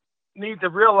 people need to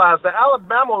realize that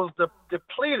Alabama was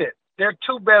depleted their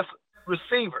two best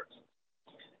receivers.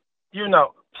 You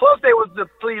know, plus they was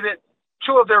depleted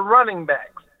two of their running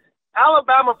backs.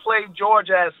 Alabama played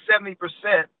Georgia at 70%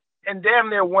 and damn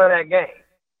near won that game.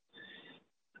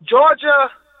 Georgia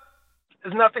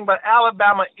is nothing but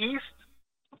Alabama East.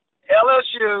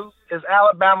 LSU is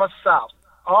Alabama South.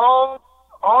 All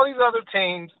these other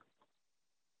teams,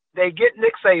 they get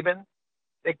Nick Saban,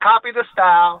 they copy the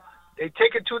style, they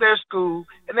take it to their school,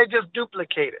 and they just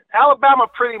duplicate it. Alabama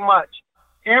pretty much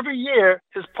every year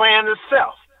is playing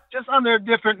itself, just under a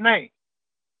different name.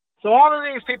 So all of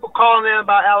these people calling in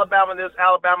about Alabama this,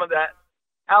 Alabama that,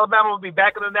 Alabama will be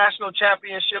back in the national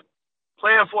championship,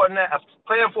 playing for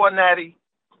a natty.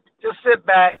 Just sit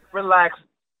back, relax.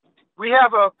 We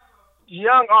have a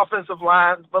young offensive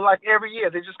line, but like every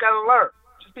year, they just got to learn.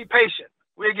 Just be patient.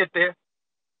 We'll get there.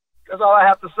 That's all I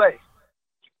have to say.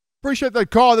 Appreciate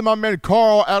that call. Then my man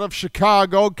Carl out of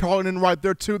Chicago calling in right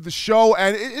there to the show.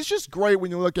 And it's just great when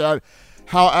you look at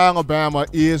how Alabama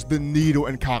is the needle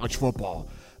in college football.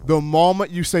 The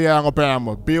moment you say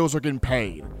Alabama, bills are getting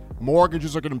paid.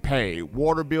 Mortgages are getting paid.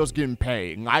 Water bills getting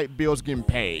paid. Light bills getting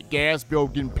paid. Gas bill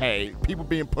getting paid. People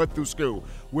being put through school.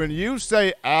 When you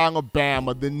say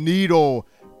Alabama, the needle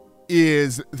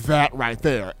is that right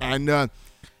there. And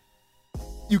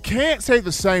you can't say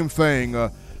the same thing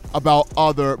about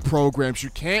other programs.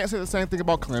 You can't say the same thing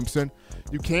about Clemson.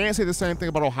 You can't say the same thing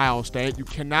about Ohio State. You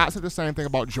cannot say the same thing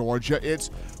about Georgia. It's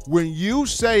when you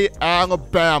say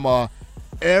Alabama,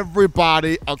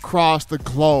 everybody across the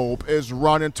globe is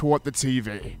running toward the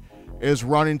TV, is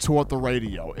running toward the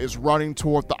radio, is running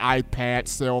toward the iPad,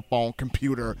 cell phone,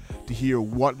 computer to hear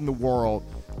what in the world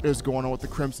is going on with the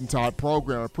Crimson Tide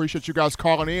program. I appreciate you guys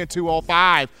calling in.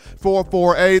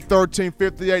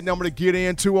 205-448-1358. Number to get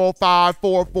in,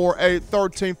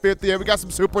 205-448-1358. We got some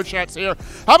super chats here.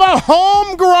 How about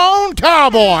Homegrown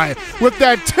Cowboy with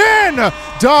that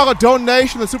 $10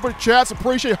 donation? The super chats.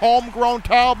 Appreciate Homegrown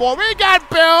Cowboy. We got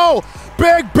Bill,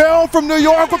 Big Bill from New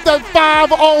York with that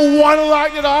 501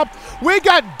 lighting it up. We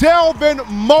got Delvin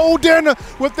Molden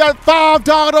with that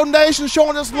 $5 donation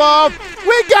showing us love.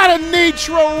 We got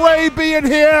Anitra Arabian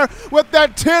here with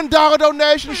that $10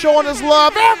 donation showing us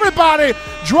love. Everybody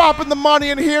dropping the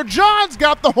money in here. John's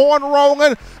got the horn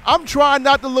rolling. I'm trying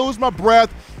not to lose my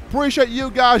breath. Appreciate you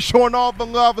guys showing all the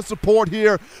love and support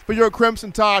here for your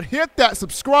Crimson Tide. Hit that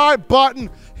subscribe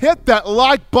button. Hit that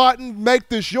like button. Make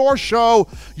this your show,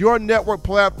 your network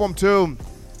platform too.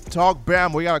 Talk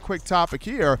Bama. We got a quick topic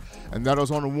here, and that is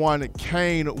on one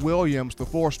Kane Williams, the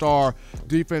 4-star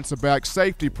defensive back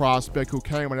safety prospect who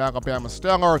came in Alabama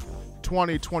Stellar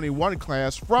 2021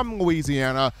 class from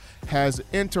Louisiana, has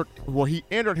entered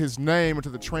his name into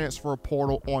the transfer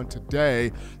portal on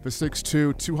today. The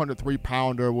 6'2",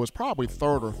 203-pounder was probably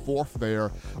third or fourth there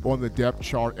on the depth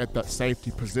chart at that safety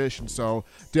position. So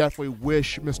definitely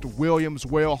wish Mr. Williams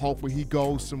well. Hopefully he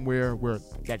goes somewhere where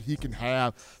that he can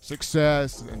have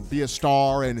success and be a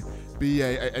star and be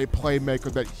a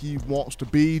playmaker that he wants to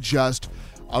be. Just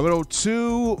a little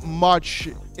too much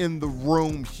in the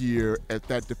room here at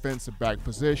that defensive back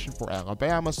position for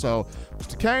Alabama. So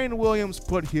Mr. Kane Williams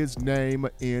put his name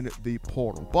in the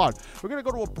portal. But we're going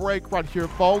to go to a break right here,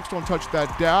 folks. Don't touch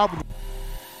that dial.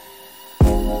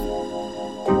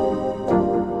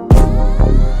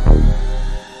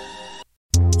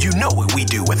 You know what we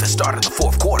do at the start of the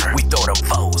fourth quarter. We throw them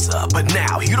foes up. But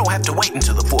now you don't have to wait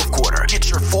until the fourth quarter. Get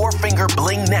your 4-finger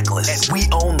bling necklace at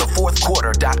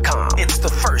WeOwnTheFourthQuarter.com. It's the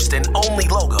first and only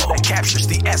logo that captures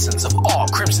the essence of all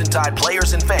Crimson Tide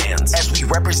players and fans as we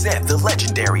represent the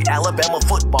legendary Alabama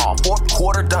football fourth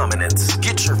quarter dominance.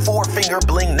 Get your 4-finger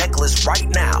bling necklace right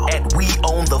now at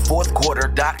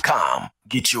WeOwnTheFourthQuarter.com.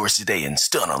 Get yours today and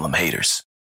stun on them haters.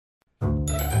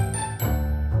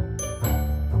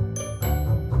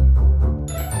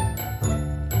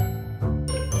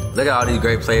 Look at all these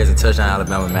great players in Touchdown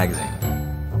Alabama magazine.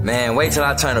 Man, wait till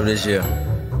I turn up this year.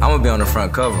 I'm gonna be on the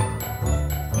front cover.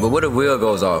 But what if Will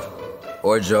goes off?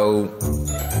 Or Joe,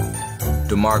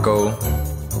 DeMarco,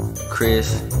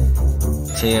 Chris,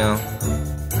 Tim,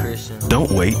 Christian.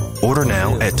 Don't wait. Order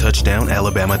now at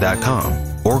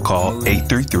touchdownalabama.com or call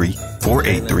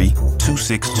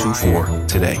 833-483-2624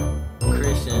 today.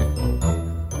 Christian.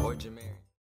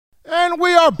 And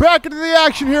we are back into the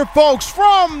action here, folks,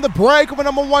 from the break of a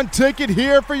number one ticket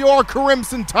here for your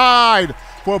Crimson Tide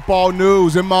football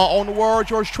news. In my own words,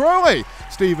 yours truly,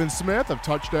 Stephen Smith of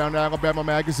Touchdown Alabama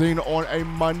Magazine on a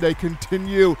Monday.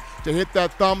 Continue to hit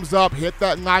that thumbs up, hit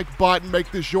that like button,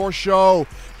 make this your show,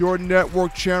 your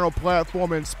network channel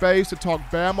platform in space to talk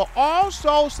Bama.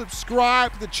 Also,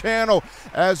 subscribe to the channel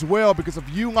as well, because if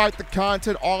you like the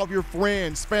content, all of your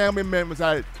friends, family members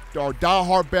that are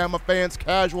diehard Bama fans,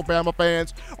 casual Bama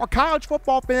fans, or college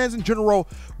football fans in general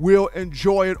will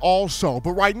enjoy it also.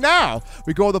 But right now,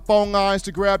 we go to the phone lines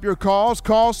to grab your calls.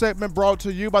 Call segment brought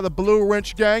to you by the Blue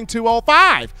Wrench Gang,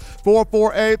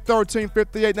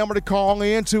 205-448-1358. Number to call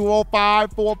in,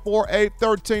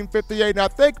 205-448-1358. And I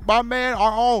think my man,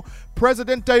 our own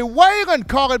Presidente Waylon,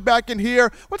 calling back in here.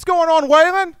 What's going on,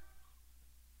 Waylon?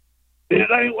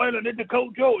 It ain't Waylon, it's the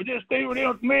Coach Joe. It's just Stephen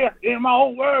M. Smith, in my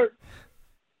own words.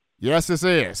 Yes, this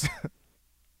is.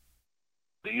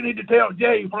 You need to tell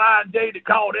Jay, Flying Jay, that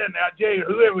called in there, Jay,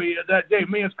 whoever he is, that Jay,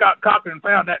 me and Scott Cochran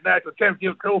found that national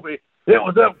championship trophy. It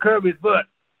was up Kirby's butt.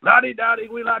 Lottie-dottie,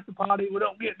 we like to party. We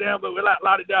don't get down, but we like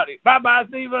lottie-dottie. Bye-bye,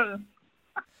 Stephen.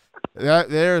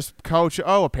 There's Coach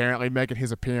O apparently making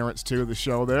his appearance to the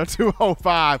show there.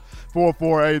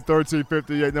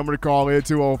 205-448-1358. Number to call in,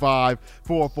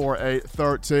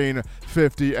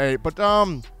 205-448-1358. But,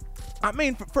 I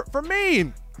mean, for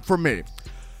me,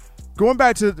 going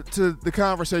back to the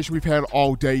conversation we've had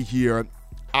all day here,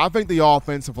 I think the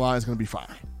offensive line is going to be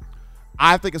fine.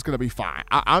 I think it's going to be fine.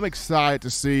 I'm excited to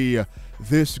see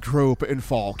this group in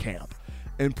fall camp,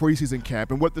 in preseason camp,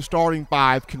 and what the starting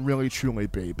five can really truly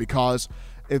be. Because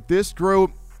if this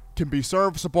group can be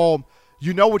serviceable,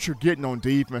 you know what you're getting on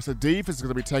defense. The defense is going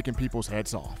to be taking people's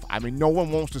heads off. I mean, no one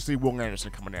wants to see Will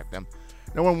Anderson coming at them.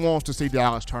 No one wants to see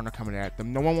Dallas Turner coming at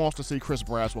them. No one wants to see Chris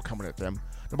Braswell coming at them.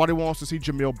 Nobody wants to see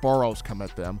Jamil Burroughs come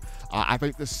at them. I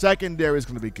think the secondary is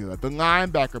going to be good. The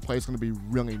linebacker play is going to be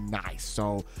really nice.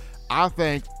 So I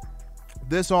think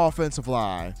this offensive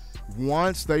line,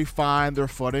 once they find their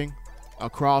footing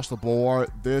across the board,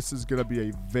 this is going to be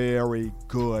a very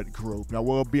good group. Now,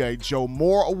 will it be a Joe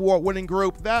Moore Award-winning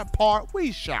group? That part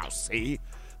we shall see.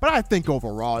 But I think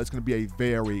overall it's going to be a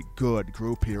very good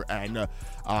group here. And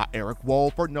Eric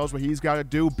Wolford knows what he's got to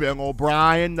do. Bill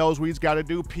O'Brien knows what he's got to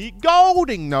do. Pete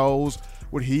Golding knows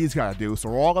what he's got to do. So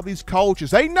all of these coaches,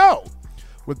 they know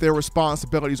what their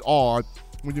responsibilities are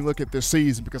when you look at this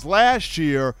season. Because last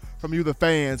year, from you, the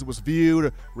fans, it was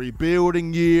viewed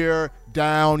rebuilding year,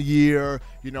 down year.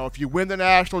 You know, if you win the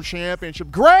national championship,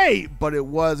 great, but it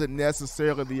wasn't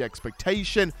necessarily the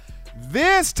expectation.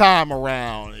 This time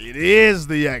around, it is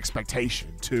the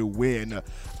expectation to win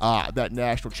that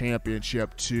national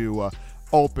championship to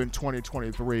open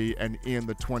 2023 and end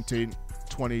the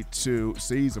 2022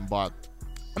 season. But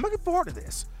I'm looking forward to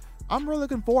this. I'm really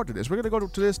looking forward to this. We're going to go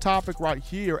to this topic right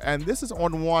here, and this is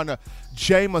on one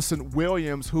Jameson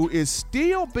Williams, who is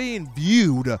still being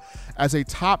viewed as a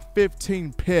top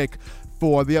 15 pick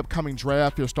for the upcoming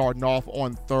draft here starting off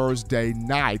on Thursday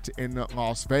night in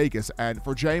Las Vegas. And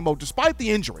for J-Mo, despite the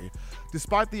injury,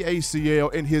 despite the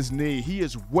ACL in his knee, he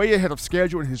is way ahead of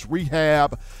schedule in his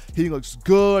rehab. He looks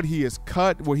good. He is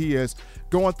cut where he is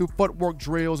going through footwork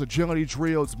drills, agility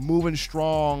drills, moving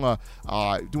strong,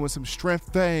 doing some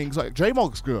strength things. Like J-Mo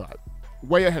looks good,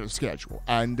 way ahead of schedule.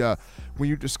 And when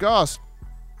you discuss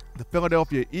the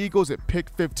Philadelphia Eagles at pick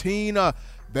 15,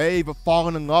 they've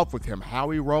fallen in love with him.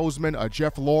 Howie Roseman,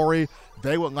 Jeff Lurie,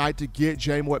 they would like to get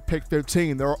J-Mo at pick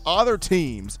 15. There are other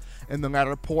teams in the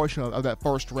latter portion of that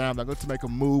first round that look to make a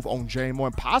move on J-Mo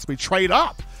and possibly trade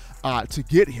up to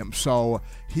get him. So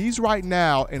he's right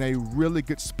now in a really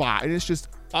good spot. And it's just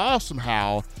awesome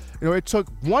how, it took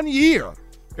 1 year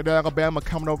at Alabama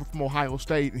coming over from Ohio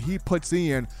State, and he puts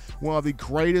in one of the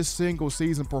greatest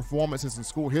single-season performances in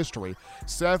school history.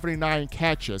 79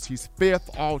 catches. He's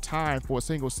 5th all-time for a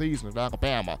single season at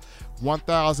Alabama.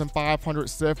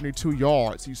 1,572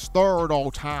 yards. He's 3rd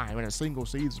all-time in a single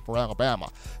season for Alabama.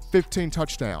 15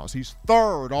 touchdowns. He's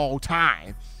 3rd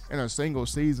all-time in a single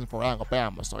season for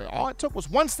Alabama. So all it took was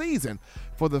one season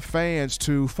for the fans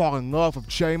to fall in love with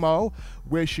J-Mo,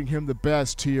 wishing him the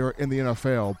best here in the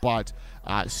NFL, but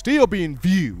still being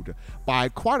viewed by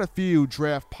quite a few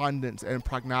draft pundits and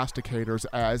prognosticators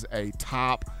as a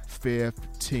top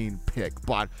 15 pick.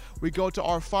 But we go to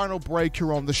our final break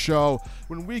here on the show.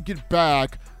 When we get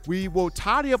back, we will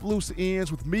tidy up loose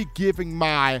ends with me giving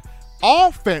my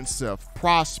offensive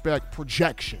prospect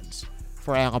projections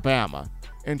for Alabama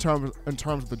in terms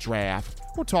of the draft.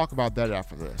 We'll talk about that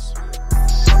after this.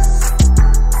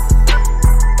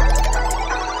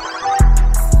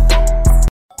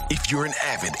 If you're an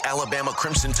avid Alabama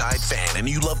Crimson Tide fan and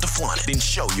you love to flaunt it, then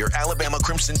show your Alabama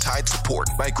Crimson Tide support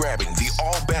by grabbing the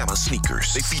All-Bama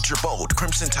sneakers. They feature bold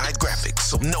Crimson Tide graphics,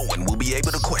 so no one will be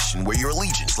able to question where your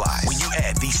allegiance lies. When you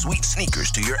add these sweet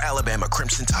sneakers to your Alabama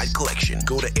Crimson Tide collection,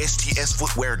 go to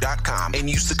STSFootwear.com and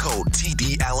use the code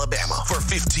TDAlabama for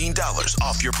 $15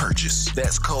 off your purchase.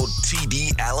 That's code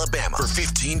TDAlabama for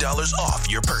 $15 off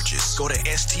your purchase. Go to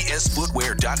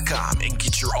STSFootwear.com and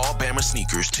get your All-Bama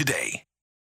sneakers today.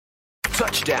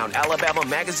 Touchdown Alabama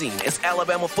Magazine is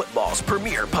Alabama football's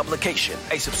premier publication.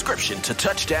 A subscription to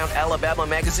Touchdown Alabama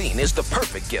Magazine is the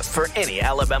perfect gift for any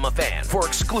Alabama fan. For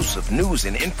exclusive news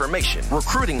and information,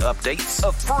 recruiting updates,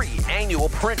 a free annual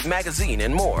print magazine,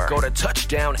 and more, go to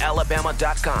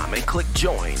touchdownalabama.com and click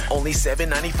join. Only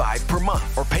 $7.95 per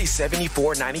month, or pay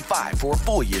 $74.95 for a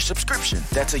full year subscription.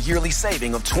 That's a yearly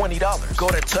saving of $20. Go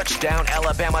to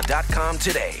touchdownalabama.com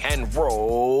today and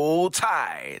roll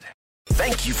Tide.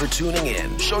 Thank you for tuning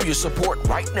in. Show your support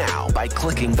right now by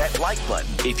clicking that like button.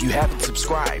 If you haven't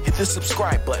subscribed, hit the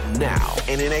subscribe button now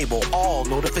and enable all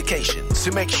notifications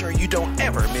to make sure you don't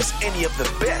ever miss any of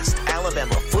the best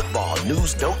Alabama football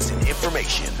news, notes, and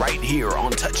information right here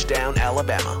on Touchdown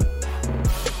Alabama.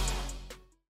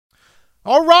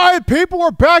 All right, people,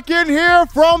 we're back in here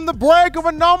from the break of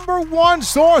a number one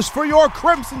source for your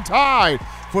Crimson Tide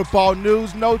football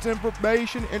news, notes,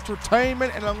 information,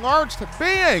 entertainment, and alerts to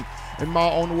being, in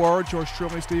my own words, yours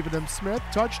truly, Stephen M. Smith,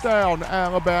 Touchdown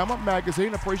Alabama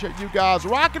Magazine. Appreciate you guys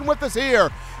rocking with us here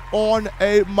on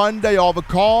a Monday. All the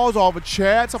calls, all the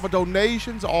chats, all the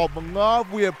donations, all the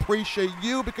love. We appreciate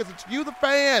you because it's you, the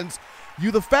fans,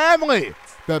 you, the family,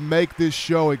 that make this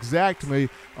show exactly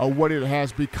what it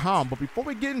has become. But before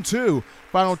we get into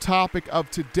final topic of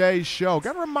today's show,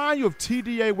 got to remind you of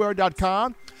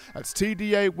TDAwear.com. That's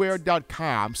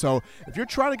tdawear.com. So if you're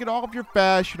trying to get all of your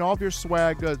fashion, all of your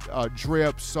swag,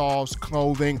 drip, sauce,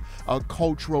 clothing,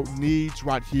 cultural needs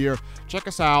right here, check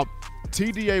us out.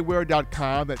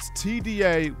 tdawear.com. That's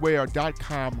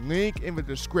tdawear.com. Link in the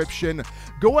description.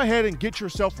 Go ahead and get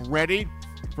yourself ready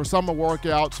for summer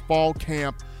workouts, fall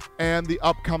camp, and the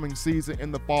upcoming season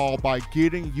in the fall by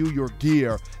getting you your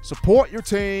gear. Support your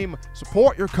team,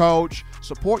 support your coach,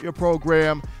 support your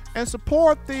program, and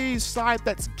support the site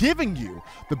that's giving you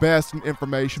the best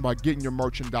information by getting your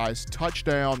merchandise.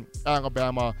 Touchdown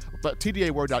Alabama,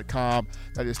 tdawear.com.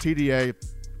 That is tdawear.com.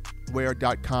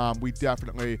 We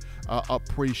definitely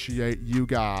appreciate you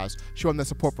guys showing that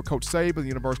support for Coach Saban, the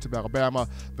University of Alabama,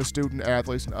 the student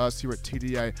athletes, and us here at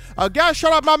TDA. Guys,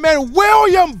 shout out my man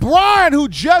William Bryan, who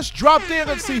just dropped in.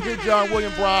 Let's see here, John.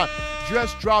 William Bryan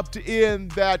just dropped in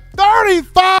that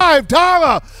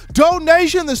 $35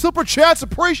 donation. The Super Chats,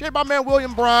 appreciate my man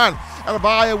William Bryan out of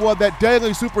Iowa. That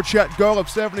daily Super Chat goal of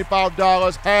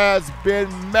 $75 has been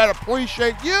met.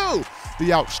 Appreciate you,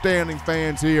 the outstanding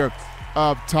fans here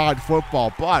of Tide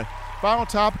football. But final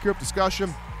topic here of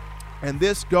discussion, and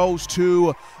this goes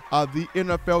to the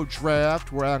NFL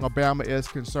draft, where Alabama is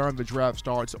concerned. The draft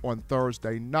starts on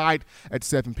Thursday night at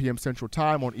 7 p.m. Central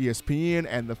Time on ESPN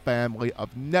and the family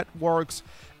of networks.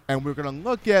 And we're going to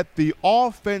look at the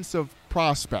offensive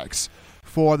prospects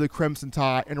for the Crimson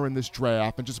Tide entering this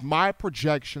draft and just my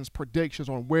predictions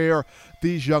on where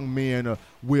these young men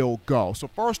will go. So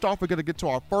first off, we're going to get to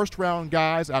our first round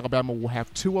guys. Alabama will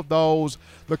have 2 of those,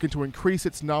 looking to increase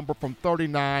its number from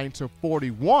 39 to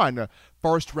 41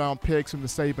 first-round picks in the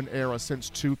Saban era since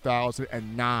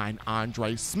 2009.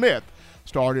 Andre Smith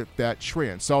started that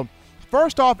trend. So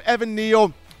first off, Evan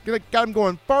Neal, got him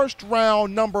going first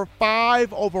round, number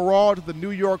 5 overall to the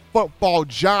New York Football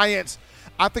Giants.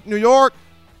 I think New York,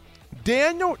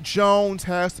 Daniel Jones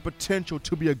has the potential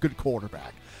to be a good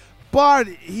quarterback, but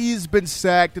he's been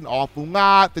sacked an awful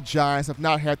lot. The Giants have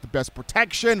not had the best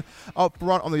protection up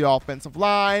front on the offensive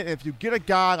line. And if you get a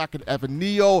guy like an Evan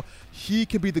Neal, he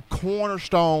can be the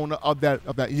cornerstone of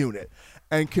that unit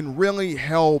and can really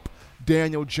help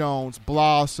Daniel Jones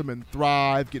blossom and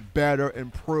thrive, get better,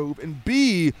 improve, and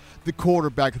be the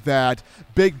quarterback that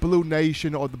Big Blue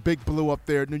Nation or the Big Blue up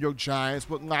there, New York Giants,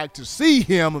 would like to see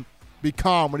him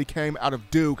become when he came out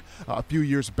of Duke a few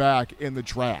years back in the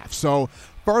draft. So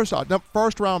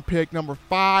first round pick, number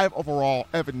 5 overall,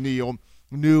 Evan Neal,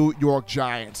 New York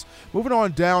Giants. Moving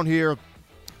on down here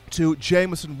to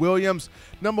Jameson Williams,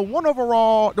 number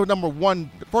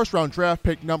 1 first round draft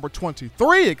pick, number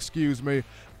 23,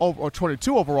 or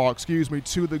 22 overall,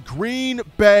 to the Green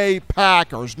Bay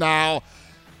Packers. Now,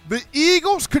 the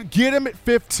Eagles could get him at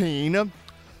 15.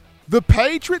 The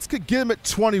Patriots could get him at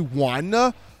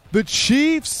 21. The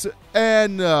Chiefs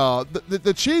and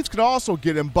the Chiefs could also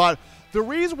get him, but the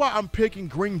reason why I'm picking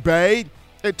Green Bay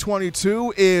at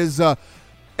 22 is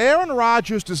Aaron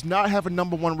Rodgers does not have a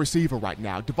number 1 receiver right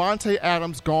now. Devontae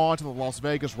Adams gone to the Las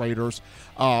Vegas Raiders.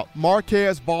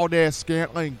 Marquez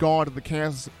Valdes-Scantling gone to the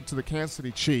Kansas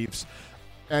City Chiefs.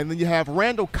 And then you have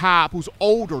Randall Cobb, who's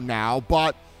older now,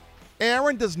 but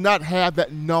Aaron does not have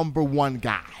that number 1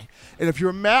 guy. And if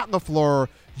you're Matt LaFleur,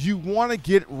 you want to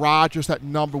get Rodgers that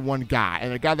number 1 guy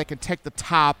and a guy that can take the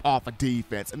top off a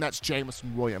defense, and that's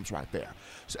Jameson Williams right there.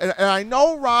 So, and I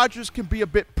know Rodgers can be a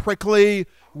bit prickly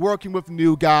working with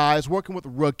new guys, working with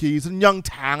rookies and young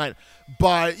talent,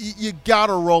 but you got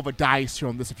to roll the dice here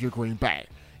on this if you're Green Bay.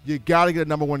 You got to get a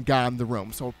number 1 guy in the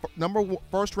room. So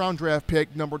first round draft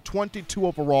pick, number 22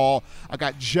 overall, I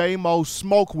got J-Mo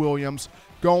Smoke Williams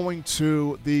going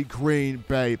to the Green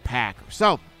Bay Packers.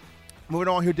 So moving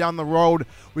on here down the road,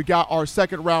 we got our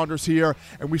second rounders here,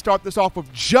 and we start this off with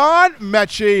John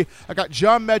Mechie. I got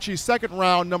John Mechie, second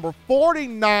round, number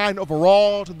 49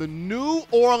 overall to the New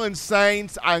Orleans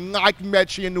Saints. I like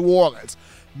Mechie in New Orleans.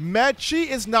 Mechie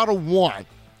is not a 1.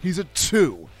 He's a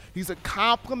 2. He's a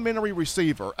complimentary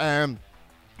receiver, and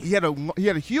he had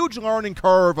a huge learning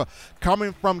curve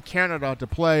coming from Canada to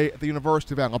play at the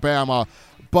University of Alabama,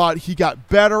 but he got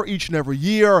better each and every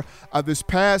year. This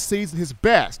past season, his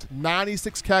best,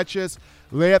 96 catches,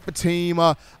 led the team,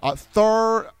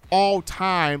 3rd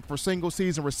all-time for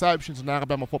single-season receptions in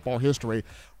Alabama football history,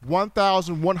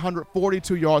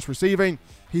 1,142 yards receiving.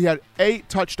 He had 8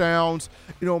 touchdowns.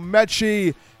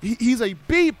 Mechie, he's a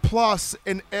B+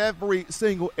 in every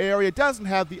single area. Doesn't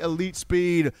have the elite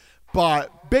speed,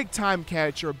 but big-time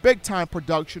catcher, big-time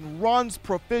production, runs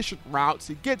proficient routes.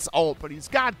 He gets open. He's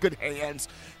got good hands.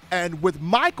 And with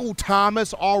Michael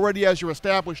Thomas already as your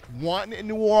established 1 in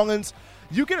New Orleans,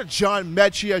 You get a John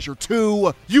Mechie as your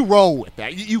 2, you roll with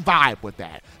that. You vibe with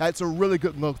that. That's a really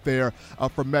good look there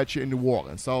for Mechie in New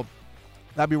Orleans. So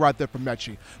that'd be right there for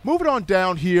Mechie. Moving on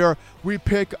down here, we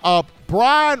pick up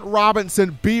Brian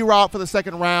Robinson, B-Rob for the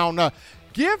second round.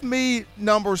 Give me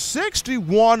number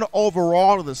 61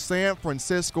 overall to the San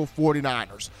Francisco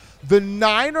 49ers. The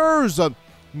Niners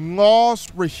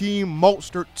lost Raheem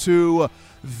Mostert to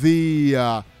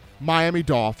the Miami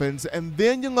Dolphins. And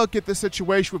then you look at the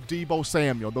situation with Deebo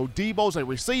Samuel. Though Deebo's a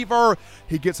receiver,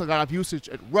 he gets a lot of usage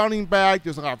at running back.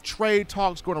 There's a lot of trade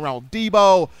talks going around with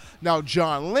Deebo. Now,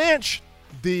 John Lynch,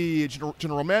 the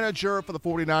general manager for the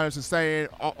 49ers, is saying,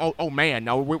 oh man,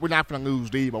 no, we're not going to lose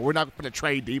Deebo. We're not going to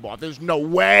trade Deebo. There's no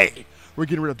way we're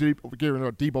getting rid of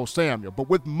Deebo Samuel. But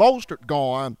with Mostert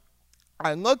gone,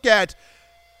 I look at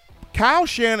Kyle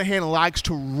Shanahan likes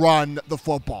to run the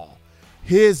football.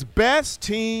 His best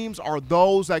teams are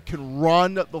those that can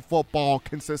run the football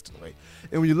consistently.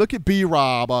 And when you look at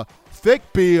B-Rob, thick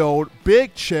build,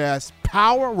 big chest,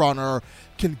 power runner,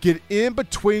 can get in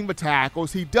between the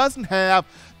tackles. He doesn't have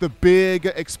the big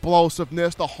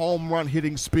explosiveness, the home run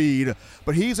hitting speed,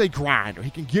 but he's a grinder. He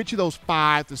can get you those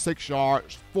 5 to 6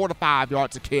 yards, 4 to 5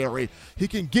 yards to carry. He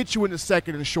can get you in the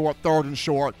second and short, third and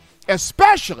short,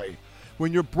 especially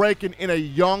when you're breaking in a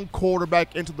young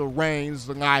quarterback into the reins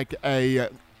like a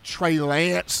Trey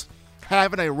Lance,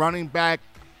 having a running back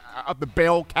of the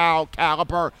bell cow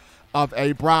caliber of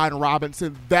a Brian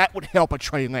Robinson, that would help a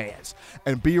Trey Lance.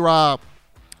 And B-Rob,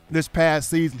 this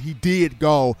past season, he did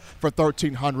go for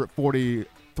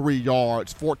 1,343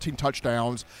 yards, 14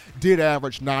 touchdowns, did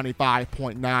average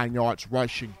 95.9 yards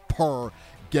rushing per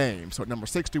game. So at number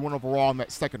 61 overall in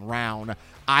that second round,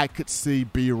 I could see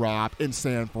B-Rob in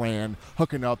San Fran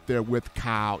hooking up there with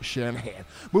Kyle Shanahan.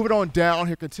 Moving on down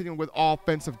here, continuing with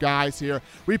offensive guys here,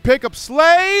 we pick up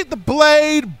Slade the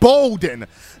Blade Bolden.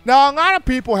 Now, a lot of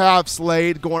people have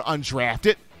Slade going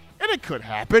undrafted, and it could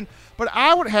happen, but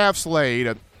I would have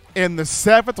Slade in the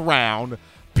 7th round,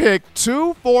 pick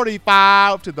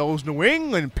 245 to those New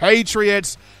England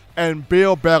Patriots and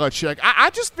Bill Belichick. I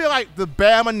just feel like the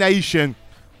Bama Nation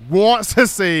wants to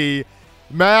see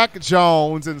Mac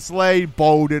Jones and Slade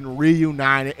Bolden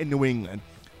reunited in New England.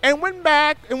 And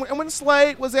when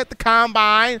Slade was at the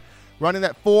combine running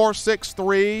that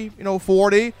 4.63,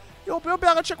 40, Bill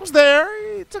Belichick was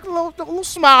there. He took a little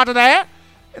smile to that.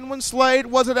 And when Slade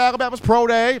was at Alabama's pro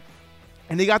day,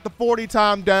 and he got the 40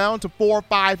 time down to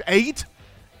 4.58,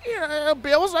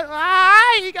 Bill was like,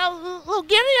 you got a little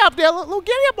giddy up there, a little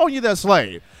giddy up on you there,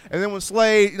 Slade. And then when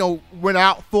Slade, went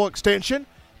out full extension,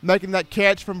 making that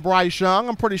catch from Bryce Young,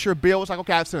 I'm pretty sure Bill was like,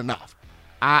 okay, that's enough.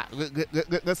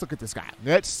 Let's look at this guy.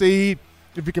 Let's see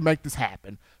if we can make this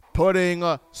happen. Putting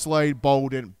Slade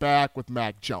Bolden back with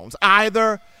Mac Jones,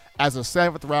 either as a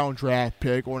 7th round draft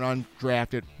pick or an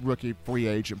undrafted rookie free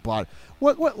agent. But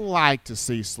would like to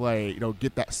see Slade,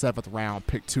 get that 7th round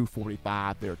pick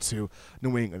 245 there to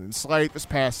New England. And Slade this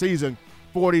past season,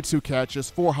 42 catches,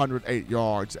 408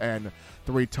 yards, and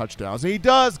 3 touchdowns. And he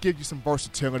does give you some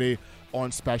versatility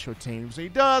on special teams. And he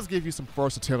does give you some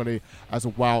versatility as a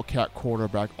Wildcat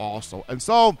quarterback also. And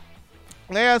so,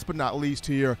 last but not least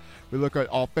here, we look at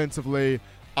offensively.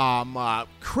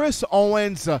 Chris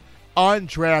Owens,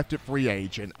 undrafted free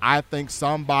agent. I think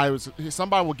somebody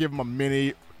will give him a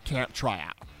mini camp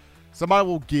tryout. Somebody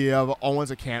will give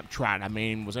Owens a camp tryout. I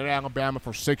mean, was at Alabama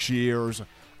for 6 years.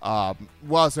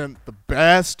 Wasn't the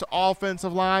best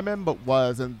offensive lineman, but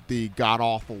wasn't the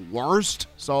god-awful worst.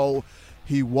 So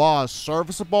he was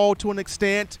serviceable to an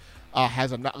extent.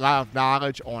 Has a lot of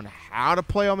knowledge on how to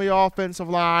play on the offensive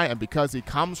line, and because he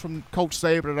comes from Coach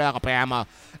Saban at Alabama,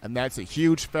 and that's a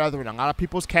huge feather in a lot of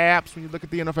people's caps when you look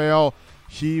at the NFL,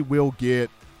 he will get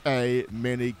a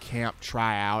mini camp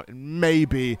tryout, and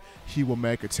maybe he will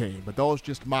make a team. But those are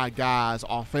just my guys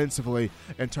offensively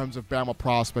in terms of Bama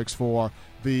prospects for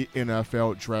the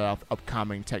NFL draft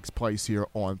upcoming. Takes place here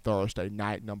on Thursday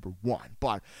night, number 1.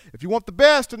 But if you want the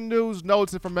best in news,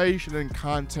 notes, information, and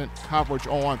content coverage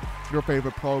on your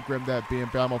favorite program, that being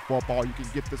Bama football, you can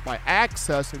get this by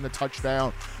accessing the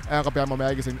Touchdown Alabama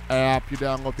Magazine app. You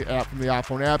download the app from the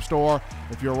iPhone App Store.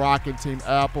 If you're rocking Team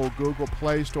Apple, Google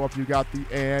Play Store, if you got the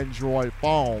Android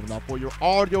phone. Now, for your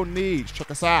audio needs,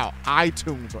 check us out.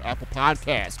 iTunes or Apple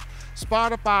Podcasts,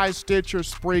 Spotify, Stitcher,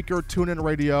 Spreaker, TuneIn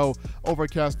Radio,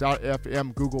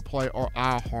 Overcast.fm, Google Play, or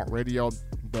iHeartRadio.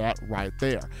 That right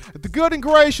there. If the good and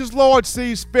gracious Lord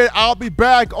sees fit, I'll be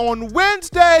back on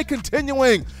Wednesday,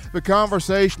 continuing the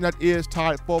conversation that is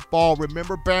Tide football.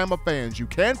 Remember, Bama fans, you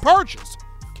can purchase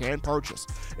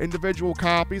individual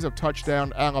copies of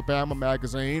Touchdown Alabama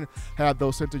magazine. Have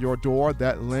those sent to your door.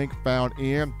 That link found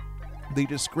in the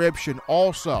description.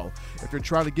 Also, if you're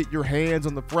trying to get your hands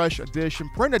on the fresh edition,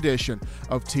 print edition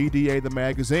of TDA the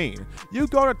magazine, you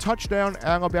go to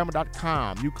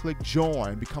touchdownalabama.com. You click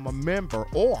join, become a member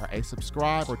or a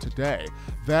subscriber today.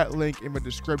 That link in the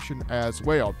description as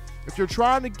well. If you're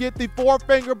trying to get the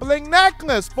 4-finger bling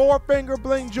necklace, 4-finger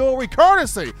bling jewelry,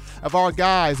 courtesy of our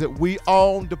guys at We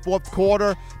Own the Fourth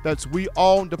Quarter, that's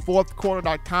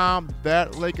weownthefourthquarter.com.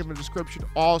 That link in the description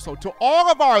also. To all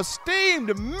of our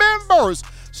esteemed members,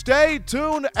 stay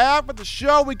tuned after the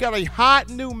show. We got a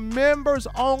hot new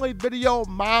members-only video,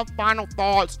 my final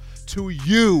thoughts to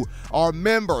you, our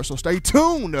members. So stay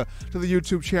tuned to the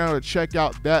YouTube channel to check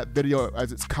out that video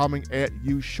as it's coming at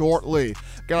you shortly.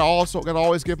 Gotta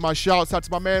always give my shouts out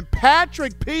to my man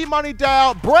Patrick P. Money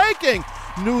Dow, breaking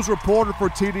news reporter for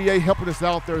TDA, helping us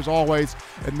out there as always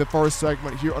in the first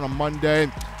segment here on a Monday.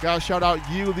 Gotta shout out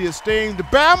you, the esteemed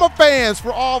Bama fans,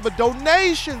 for all the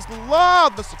donations, the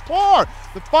love, the support,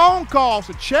 the phone calls,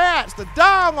 the chats, the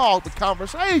dialogue, the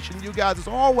conversation. You guys, as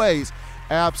always,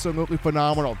 absolutely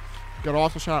phenomenal. Gotta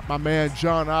also shout out my man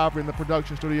John Ivory in the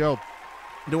production studio,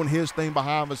 doing his thing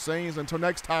behind the scenes. Until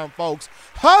next time, folks,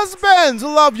 husbands,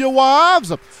 love your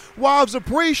wives. Wives,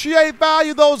 appreciate,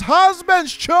 value those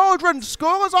husbands. Children,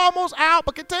 school is almost out,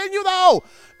 but continue, though,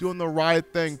 doing the right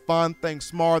thing, fun thing,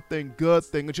 smart thing, good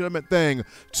thing, legitimate thing,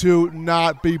 to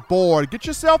not be bored. Get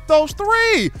yourself those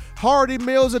 3 hearty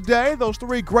meals a day, those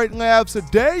 3 great laughs a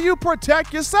day. You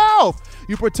protect yourself.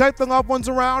 You protect the loved ones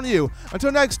around you.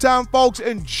 Until next time, folks,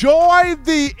 enjoy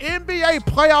the NBA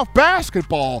playoff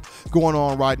basketball going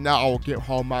on right now. I will get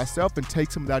home myself and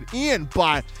take some of that in.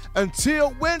 But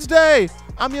until Wednesday,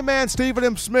 I'm your man, Stephen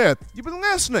M. Smith. You've been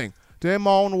listening to In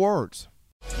My Own Words.